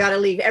 I got to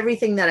leave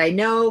everything that I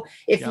know.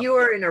 If you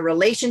are in a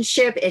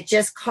relationship, it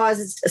just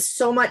causes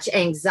so much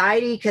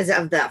anxiety because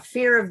of the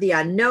fear of the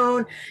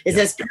unknown. Is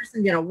this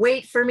person going to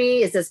wait for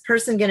me? Is this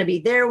person going to be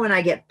there when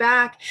I get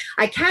back?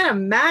 I can't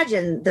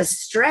imagine the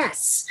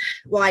stress.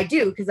 Well, I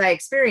do, because I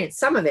experienced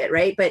some of it,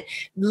 right? But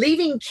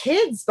leaving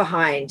kids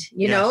behind,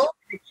 you know,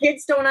 the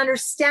kids don't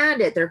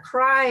understand it. They're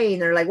crying.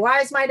 They're like, why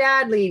is my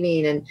dad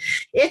leaving? And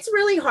it's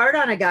really hard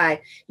on a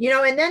guy,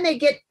 and then they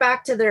get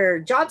back to their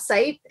job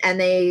site and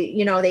they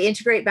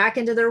integrate back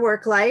into their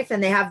work life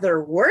and they have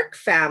their work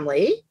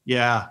family.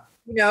 Yeah.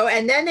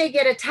 And then they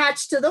get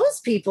attached to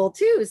those people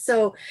too.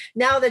 So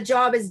now the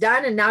job is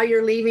done and now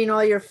you're leaving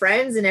all your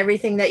friends and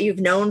everything that you've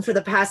known for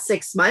the past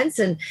 6 months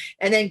and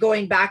then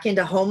going back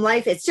into home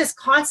life. It's just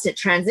constant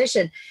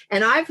transition.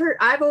 And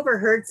I've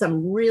overheard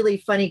some really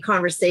funny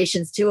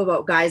conversations too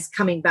about guys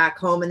coming back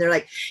home and they're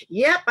like,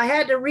 yep, I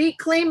had to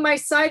reclaim my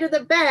side of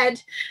the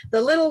bed. The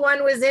little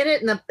one was in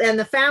it and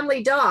the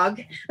family dog.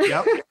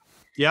 Yep.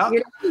 Yeah.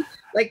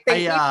 Like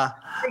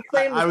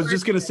I was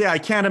just going to say, I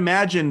can't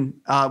imagine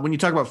when you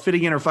talk about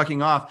fitting in or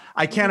fucking off,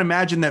 I can't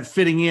imagine that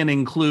fitting in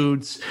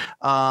includes,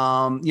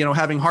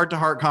 having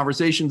heart-to-heart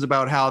conversations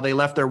about how they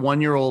left their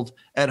 1-year-old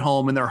at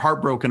home and they're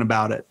heartbroken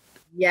about it.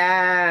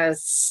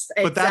 Yes.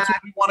 But that's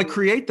what we want to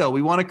create, though.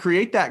 We want to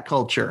create that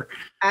culture.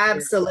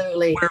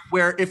 Absolutely.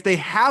 Where if they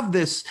have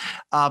this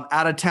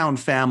out of town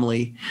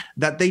family,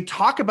 that they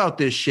talk about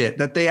this shit,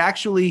 that they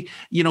actually,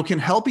 can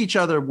help each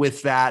other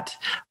with that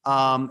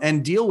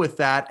and deal with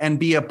that and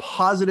be a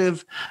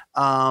positive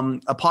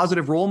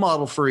role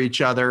model for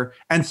each other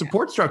and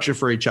support structure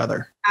for each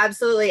other.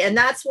 Absolutely. And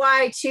that's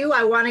why, too,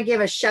 I want to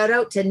give a shout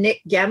out to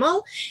Nick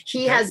Gemmell.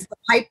 He has the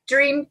Pipe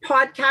Dream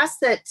podcast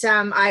that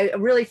I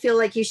really feel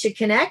like you should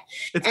connect.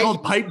 It's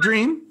called Pipe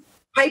Dream?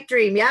 Pipe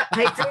Dream, yeah,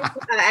 Pipe Dream.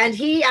 And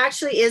he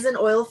actually is an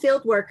oil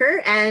field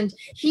worker, and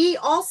he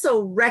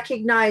also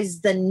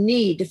recognized the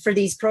need for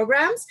these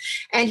programs.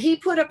 And he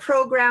put a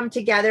program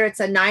together. It's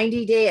a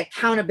 90-day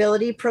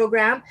accountability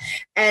program,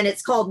 and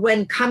it's called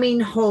When Coming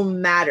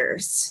Home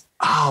Matters.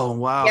 Oh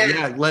wow!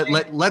 Yeah,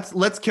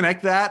 let's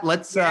connect that.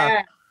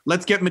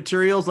 Let's get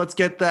materials. Let's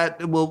get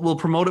that. We'll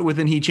promote it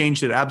within He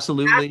Changed It.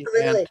 Absolutely.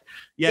 Absolutely.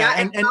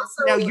 And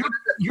also, now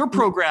your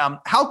program,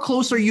 how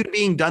close are you to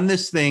being done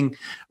this thing,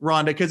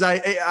 Rhonda? Because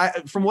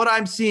I from what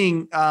I'm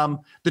seeing,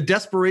 the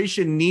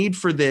desperation need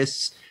for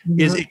this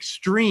is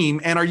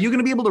extreme. And are you going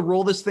to be able to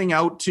roll this thing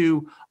out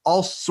to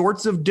all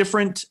sorts of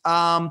different,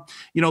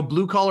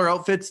 blue collar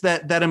outfits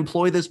that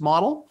employ this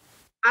model?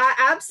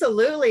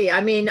 Absolutely. I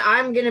mean,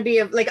 I'm going to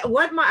be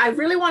I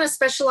really want to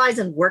specialize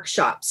in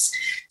workshops.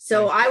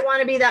 So I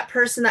want to be that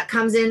person that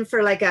comes in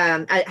for like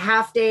a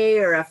half day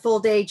or a full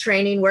day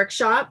training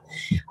workshop,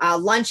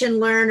 lunch and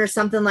learn or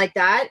something like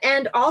that.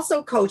 And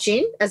also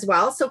coaching as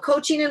well. So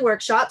coaching and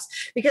workshops,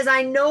 because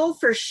I know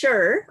for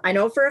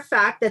a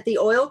fact that the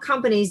oil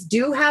companies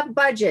do have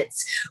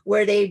budgets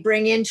where they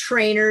bring in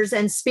trainers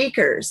and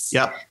speakers.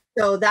 Yep.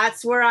 So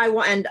that's where I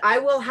want, and I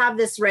will have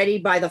this ready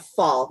by the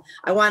fall.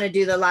 I want to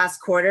do the last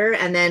quarter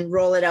and then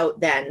roll it out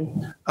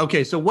then.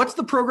 Okay. So what's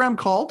the program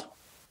called?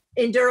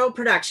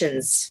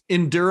 Enduroproductions.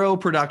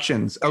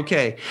 Enduroproductions.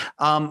 Okay.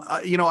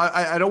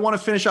 I don't want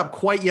to finish up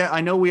quite yet. I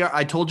know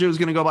I told you it was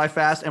going to go by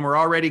fast, and we're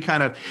already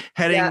kind of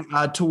heading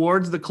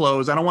towards the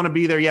close. I don't want to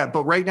be there yet,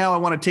 but right now I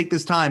want to take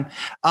this time.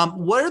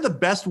 What are the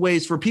best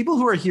ways for people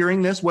who are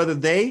hearing this, whether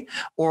they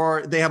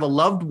or they have a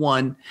loved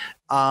one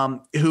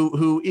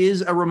who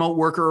is a remote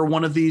worker or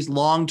one of these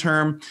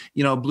long-term,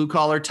 blue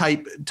collar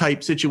type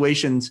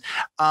situations?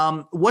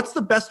 What's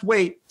the best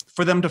way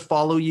for them to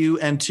follow you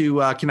and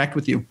to connect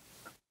with you?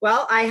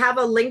 Well, I have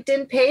a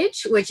LinkedIn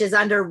page, which is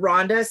under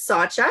Rhonda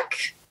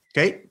Sawchuk.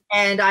 Okay.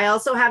 And I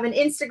also have an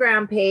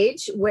Instagram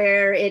page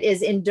where it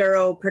is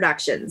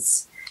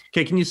Enduroproductions.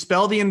 Okay. Can you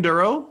spell the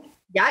Enduro?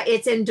 Yeah,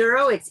 it's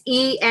Enduro. It's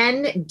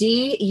ENDURO.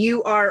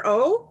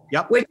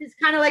 Yep. Which is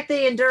kind of like the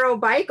Enduro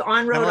bike,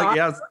 on-road,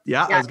 off-road.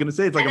 Yeah. I was going to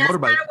say it's like a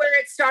motorbike. Kind of where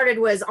it started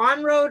was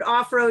on-road,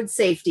 off-road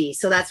safety.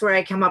 So that's where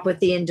I come up with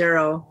the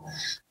Enduro.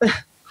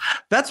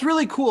 That's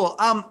really cool.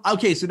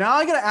 Okay, so now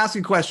I got to ask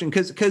you a question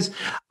because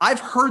I've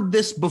heard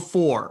this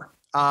before.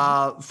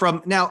 I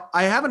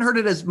haven't heard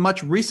it as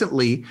much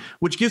recently,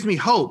 which gives me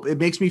hope. It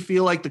makes me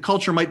feel like the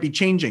culture might be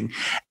changing.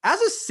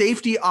 As a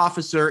safety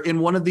officer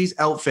in one of these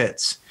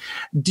outfits,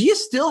 do you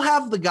still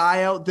have the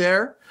guy out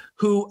there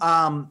who,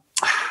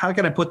 how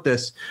can I put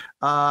this,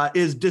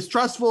 is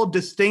distrustful,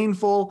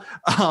 disdainful,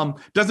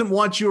 doesn't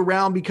want you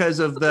around because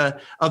of the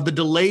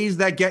delays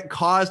that get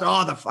caused?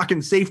 Oh, the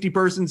fucking safety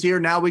person's here.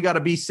 Now we got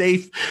to be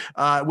safe,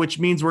 which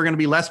means we're going to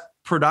be less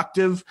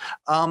productive.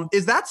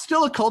 Is that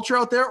still a culture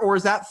out there, or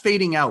is that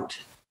fading out?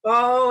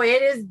 Oh,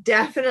 it is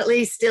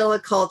definitely still a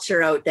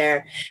culture out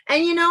there.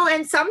 And,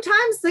 and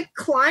sometimes the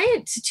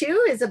client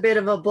too is a bit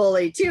of a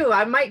bully too.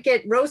 I might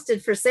get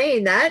roasted for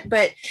saying that,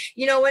 but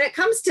when it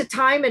comes to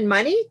time and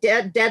money,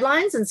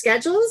 deadlines and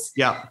schedules,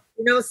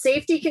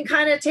 safety can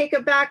kind of take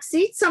a back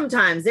seat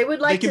sometimes. They would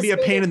like to be a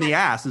pain in the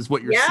ass is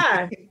what you're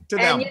saying to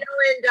them.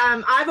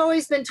 And I've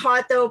always been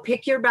taught though,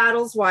 pick your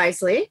battles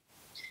wisely.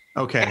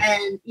 Okay.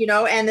 And,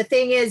 and the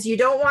thing is, you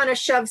don't want to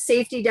shove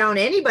safety down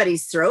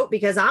anybody's throat,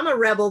 because I'm a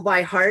rebel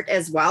by heart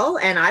as well.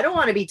 And I don't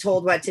want to be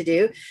told what to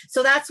do.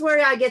 So that's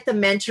where I get the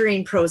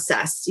mentoring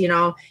process. You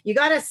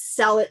got to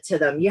sell it to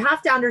them. You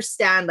have to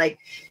understand,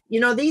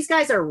 these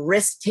guys are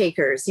risk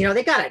takers.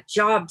 They got a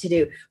job to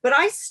do. But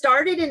I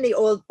started in the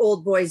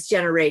old boys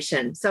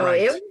generation. So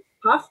It was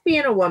tough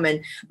being a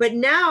woman. But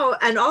now,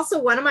 and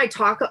also one of my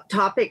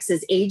topics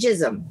is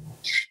ageism.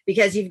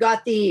 Because you've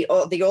got the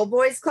old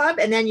boys club,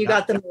 and then you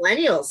got the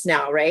millennials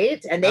now,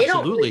 right? And they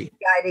don't see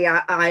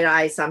eye to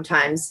eye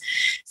sometimes.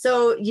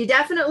 So you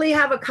definitely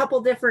have a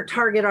couple different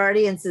target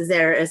audiences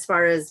there as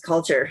far as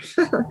culture.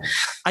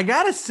 I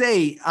gotta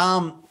say,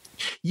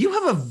 you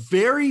have a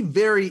very,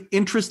 very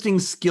interesting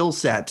skill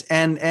set,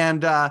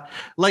 and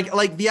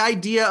like the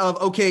idea of,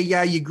 okay,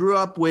 yeah, you grew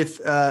up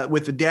with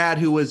a dad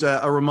who was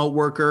a remote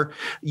worker.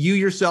 You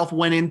yourself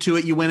went into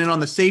it. You went in on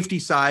the safety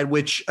side,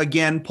 which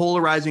again,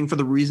 polarizing for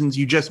the reasons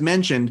you just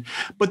mentioned.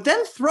 But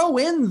then throw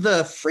in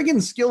the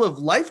friggin' skill of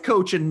life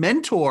coach and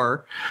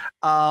mentor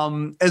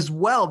as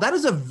well. That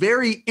is a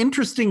very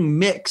interesting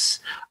mix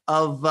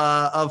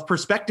of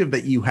perspective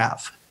that you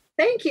have.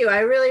 Thank you. I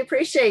really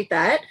appreciate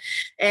that.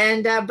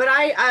 And, but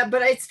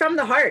it's from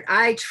the heart.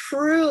 I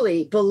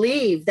truly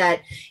believe that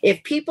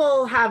if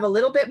people have a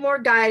little bit more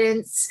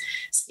guidance,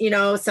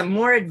 some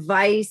more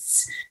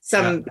advice,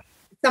 some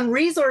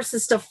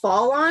resources to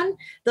fall on,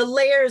 the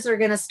layers are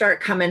going to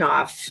start coming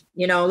off,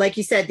 like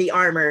you said, the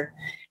armor.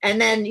 And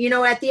then,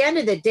 at the end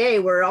of the day,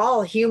 we're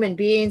all human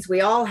beings.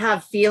 We all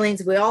have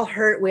feelings. We all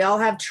hurt. We all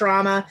have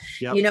trauma,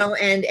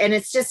 and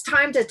it's just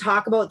time to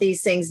talk about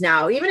these things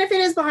now, even if it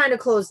is behind a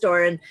closed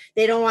door and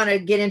they don't want to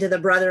get into the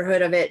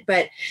brotherhood of it.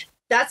 But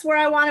that's where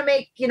I want to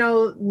make,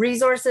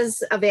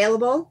 resources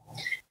available.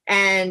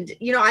 And,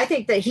 I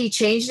think that He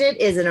Changed It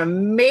is an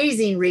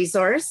amazing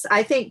resource.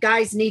 I think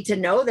guys need to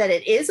know that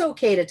it is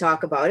okay to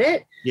talk about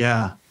it.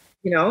 Yeah.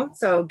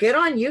 So good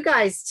on you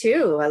guys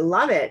too. I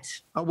love it.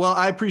 Well,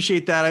 I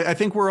appreciate that. I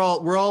think we're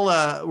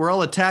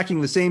all attacking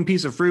the same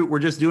piece of fruit. We're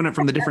just doing it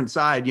from the different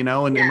side, and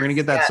we're going to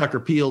get that sucker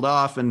peeled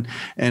off and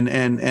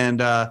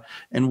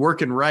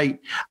working right.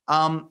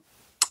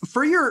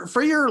 For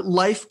your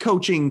life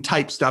coaching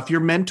type stuff,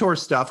 your mentor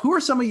stuff, who are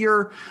some of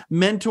your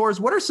mentors?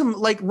 What are some,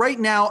 like right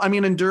now,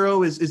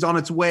 Enduro is on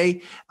its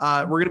way.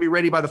 We're going to be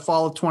ready by the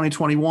fall of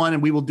 2021,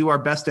 and we will do our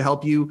best to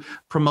help you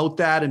promote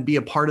that and be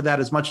a part of that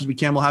as much as we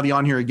can. We'll have you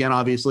on here again,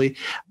 obviously.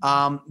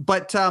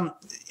 But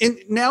in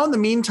the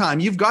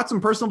meantime, you've got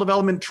some personal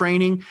development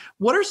training.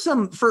 What are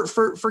some,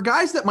 for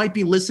guys that might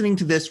be listening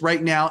to this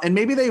right now, and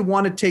maybe they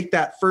want to take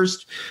that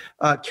first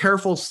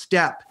careful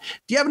step?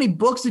 Do you have any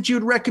books that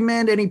you'd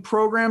recommend, any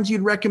programs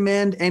you'd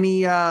recommend,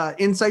 any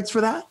insights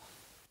for that?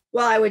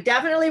 Well, I would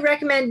definitely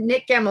recommend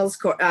Nick Gemmel's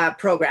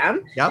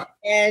program. Yep.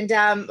 And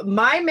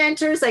my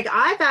mentors, like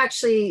I've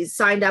actually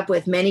signed up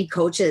with many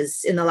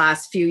coaches in the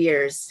last few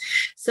years.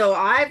 So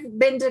I've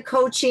been to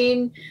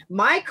coaching.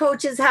 My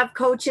coaches have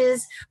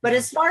coaches. But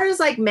as far as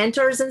like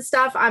mentors and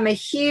stuff, I'm a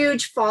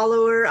huge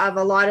follower of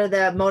a lot of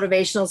the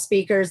motivational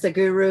speakers, the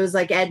gurus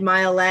like Ed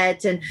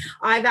Milet. And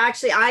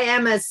I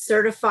am a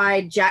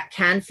certified Jack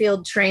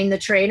Canfield train the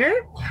trainer.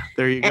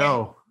 There you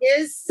go.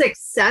 His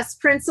success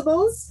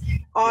principles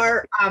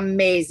are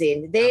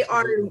amazing. They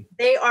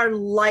are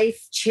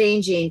life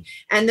changing.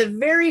 And the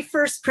very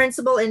first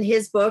principle in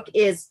his book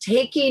is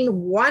taking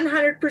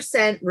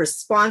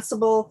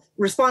 100%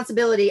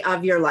 responsibility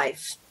of your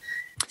life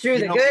through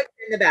the good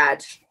and the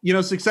bad.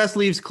 Success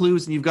leaves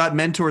clues, and you've got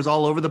mentors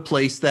all over the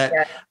place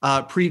that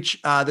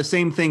preach the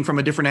same thing from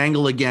a different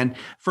angle again.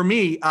 For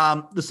me,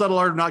 The Subtle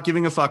Art of Not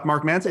Giving a Fuck,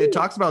 Mark Manson, it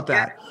talks about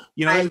that.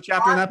 There's a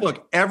chapter in that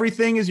book.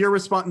 Everything is your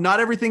not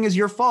everything is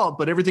your fault,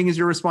 but everything is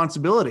your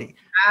responsibility.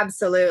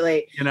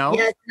 Absolutely.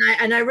 Yes,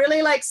 and I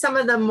really like some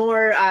of the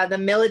more the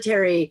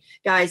military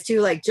guys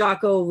too, like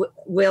Jocko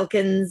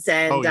Wilkins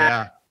and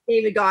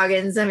David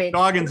Goggins.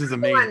 Goggins is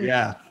amazing.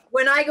 Yeah.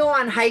 When I go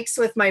on hikes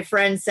with my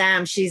friend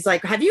Sam, she's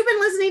like, "Have you been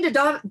listening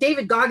to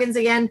David Goggins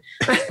again?"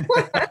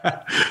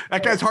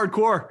 That guy's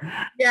hardcore.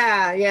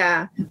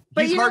 Yeah.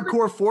 But he's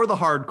hardcore for the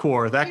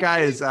hardcore. That guy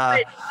is.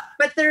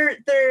 But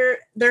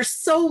they're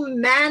so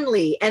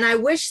manly, and I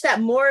wish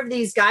that more of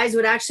these guys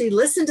would actually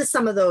listen to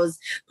some of those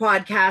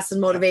podcasts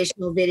and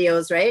motivational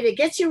videos. Right, it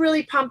gets you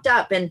really pumped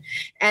up, and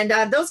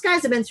those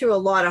guys have been through a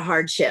lot of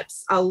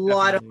hardships,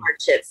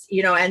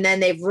 and then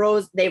they've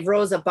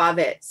rose above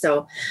it.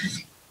 So.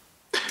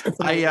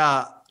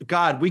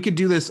 God, we could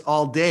do this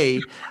all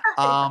day.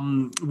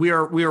 We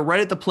are right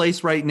at the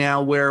place right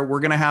now where we're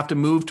going to have to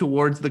move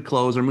towards the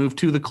close or move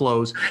to the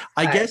close.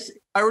 I guess if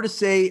I were to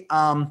say,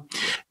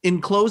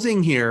 in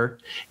closing here,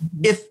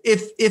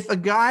 if a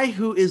guy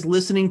who is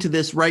listening to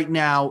this right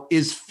now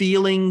is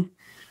feeling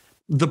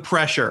the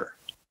pressure,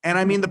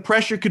 and the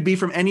pressure could be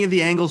from any of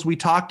the angles we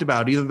talked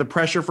about, either the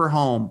pressure for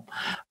home,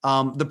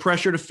 the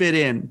pressure to fit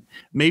in.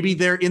 Maybe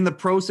they're in the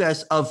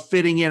process of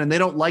fitting in and they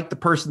don't like the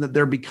person that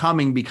they're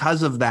becoming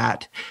because of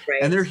that.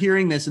 Right. And they're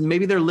hearing this, and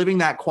maybe they're living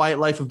that quiet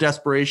life of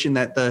desperation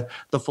that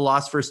the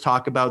philosophers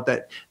talk about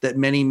that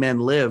many men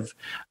live.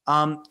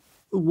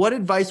 What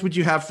advice would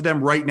you have for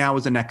them right now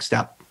as a next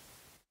step?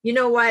 You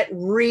know what?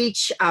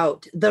 Reach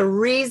out. The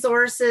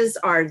resources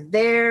are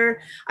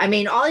there.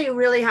 All you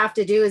really have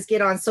to do is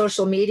get on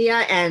social media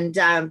and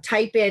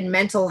type in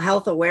mental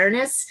health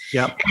awareness.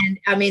 Yep.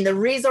 And the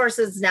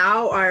resources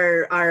now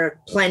are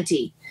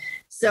plenty.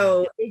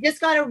 So you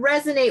just got to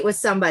resonate with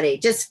somebody.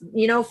 Just,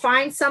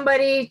 find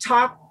somebody,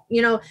 talk.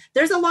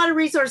 There's a lot of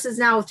resources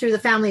now through the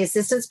family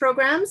assistance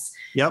programs.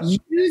 Yep.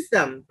 Use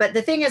them. But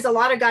the thing is, a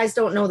lot of guys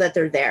don't know that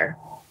they're there.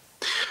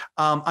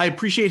 I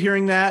appreciate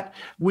hearing that.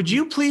 Would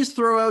you please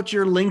throw out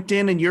your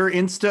LinkedIn and your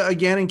Insta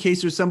again, in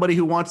case there's somebody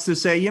who wants to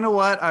say, you know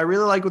what, I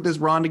really like what this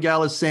Rhonda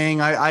gal is saying.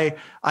 I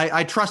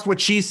trust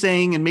what she's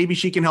saying, and maybe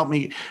she can help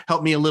me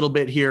a little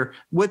bit here.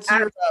 What's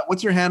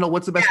your handle?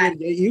 What's the best way to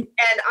get you?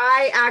 And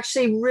I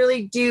actually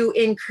really do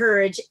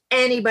encourage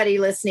anybody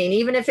listening,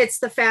 even if it's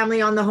the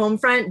family on the home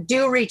front,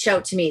 do reach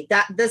out to me.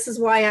 This is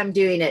why I'm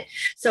doing it.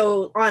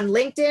 So on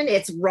LinkedIn,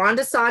 it's Rhonda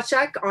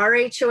Sawchuk,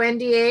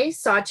 Rhonda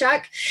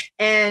Sawchuk,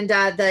 and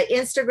the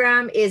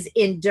Instagram is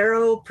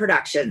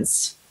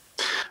Enduroproductions.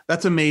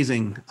 That's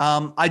amazing.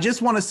 I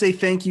just want to say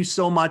thank you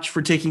so much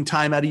for taking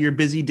time out of your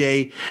busy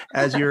day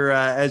as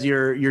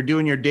you're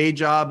doing your day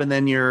job, and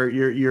then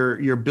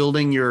you're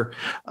building your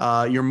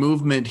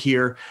movement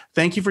here.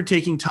 Thank you for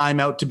taking time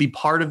out to be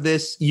part of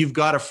this. You've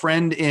got a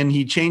friend in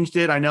He Changed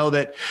It. I know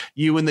that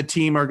you and the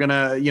team are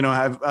gonna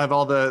have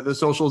all the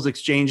socials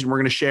exchanged, and we're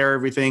gonna share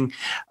everything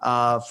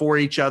for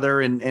each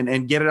other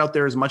and get it out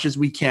there as much as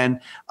we can.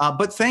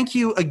 But thank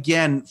you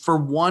again for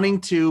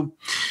wanting to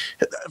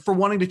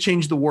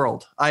change the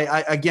world.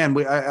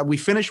 We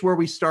finished where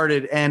we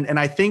started, and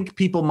I think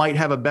people might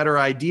have a better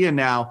idea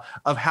now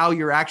of how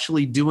you're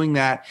actually doing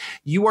that.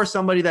 You are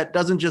somebody that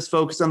doesn't just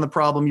focus on the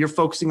problem, you're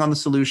focusing on the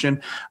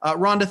solution.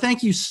 Rhonda,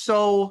 thank you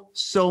so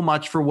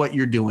much for what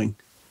you're doing.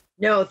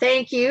 No,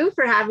 thank you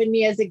for having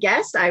me as a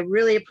guest. I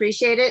really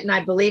appreciate it, and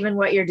I believe in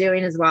what you're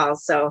doing as well.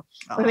 So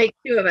we'll make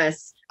two of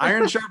us.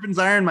 Iron sharpens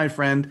iron, my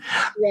friend.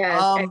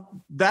 Yeah.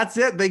 That's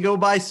it. They go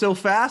by so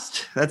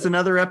fast. That's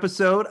another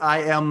episode.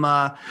 I am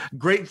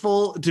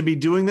grateful to be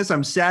doing this.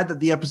 I'm sad that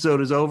the episode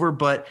is over,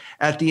 but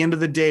at the end of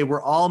the day,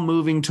 we're all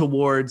moving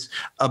towards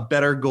a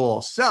better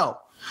goal. So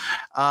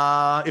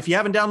if you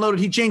haven't downloaded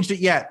He Changed It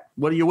yet,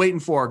 what are you waiting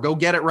for? Go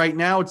get it right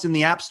now. It's in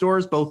the app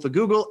stores, both the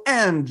Google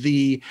and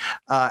the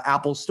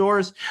Apple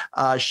stores.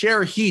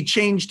 Share He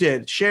Changed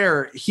It,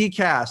 share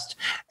heCast,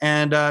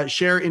 and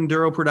share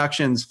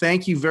Enduroproductions.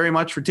 Thank you very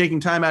much for taking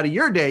time out of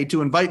your day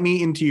to invite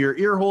me into your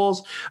ear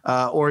holes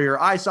or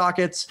your eye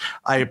sockets.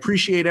 I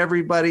appreciate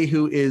everybody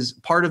who is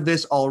part of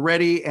this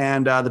already,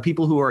 and the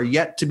people who are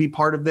yet to be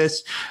part of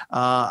this.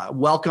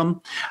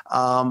 Welcome.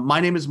 My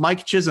name is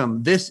Mike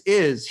Chisholm. This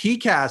is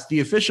heCast,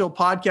 the official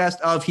podcast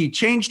of He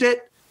Changed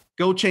It.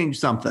 Go change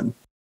something.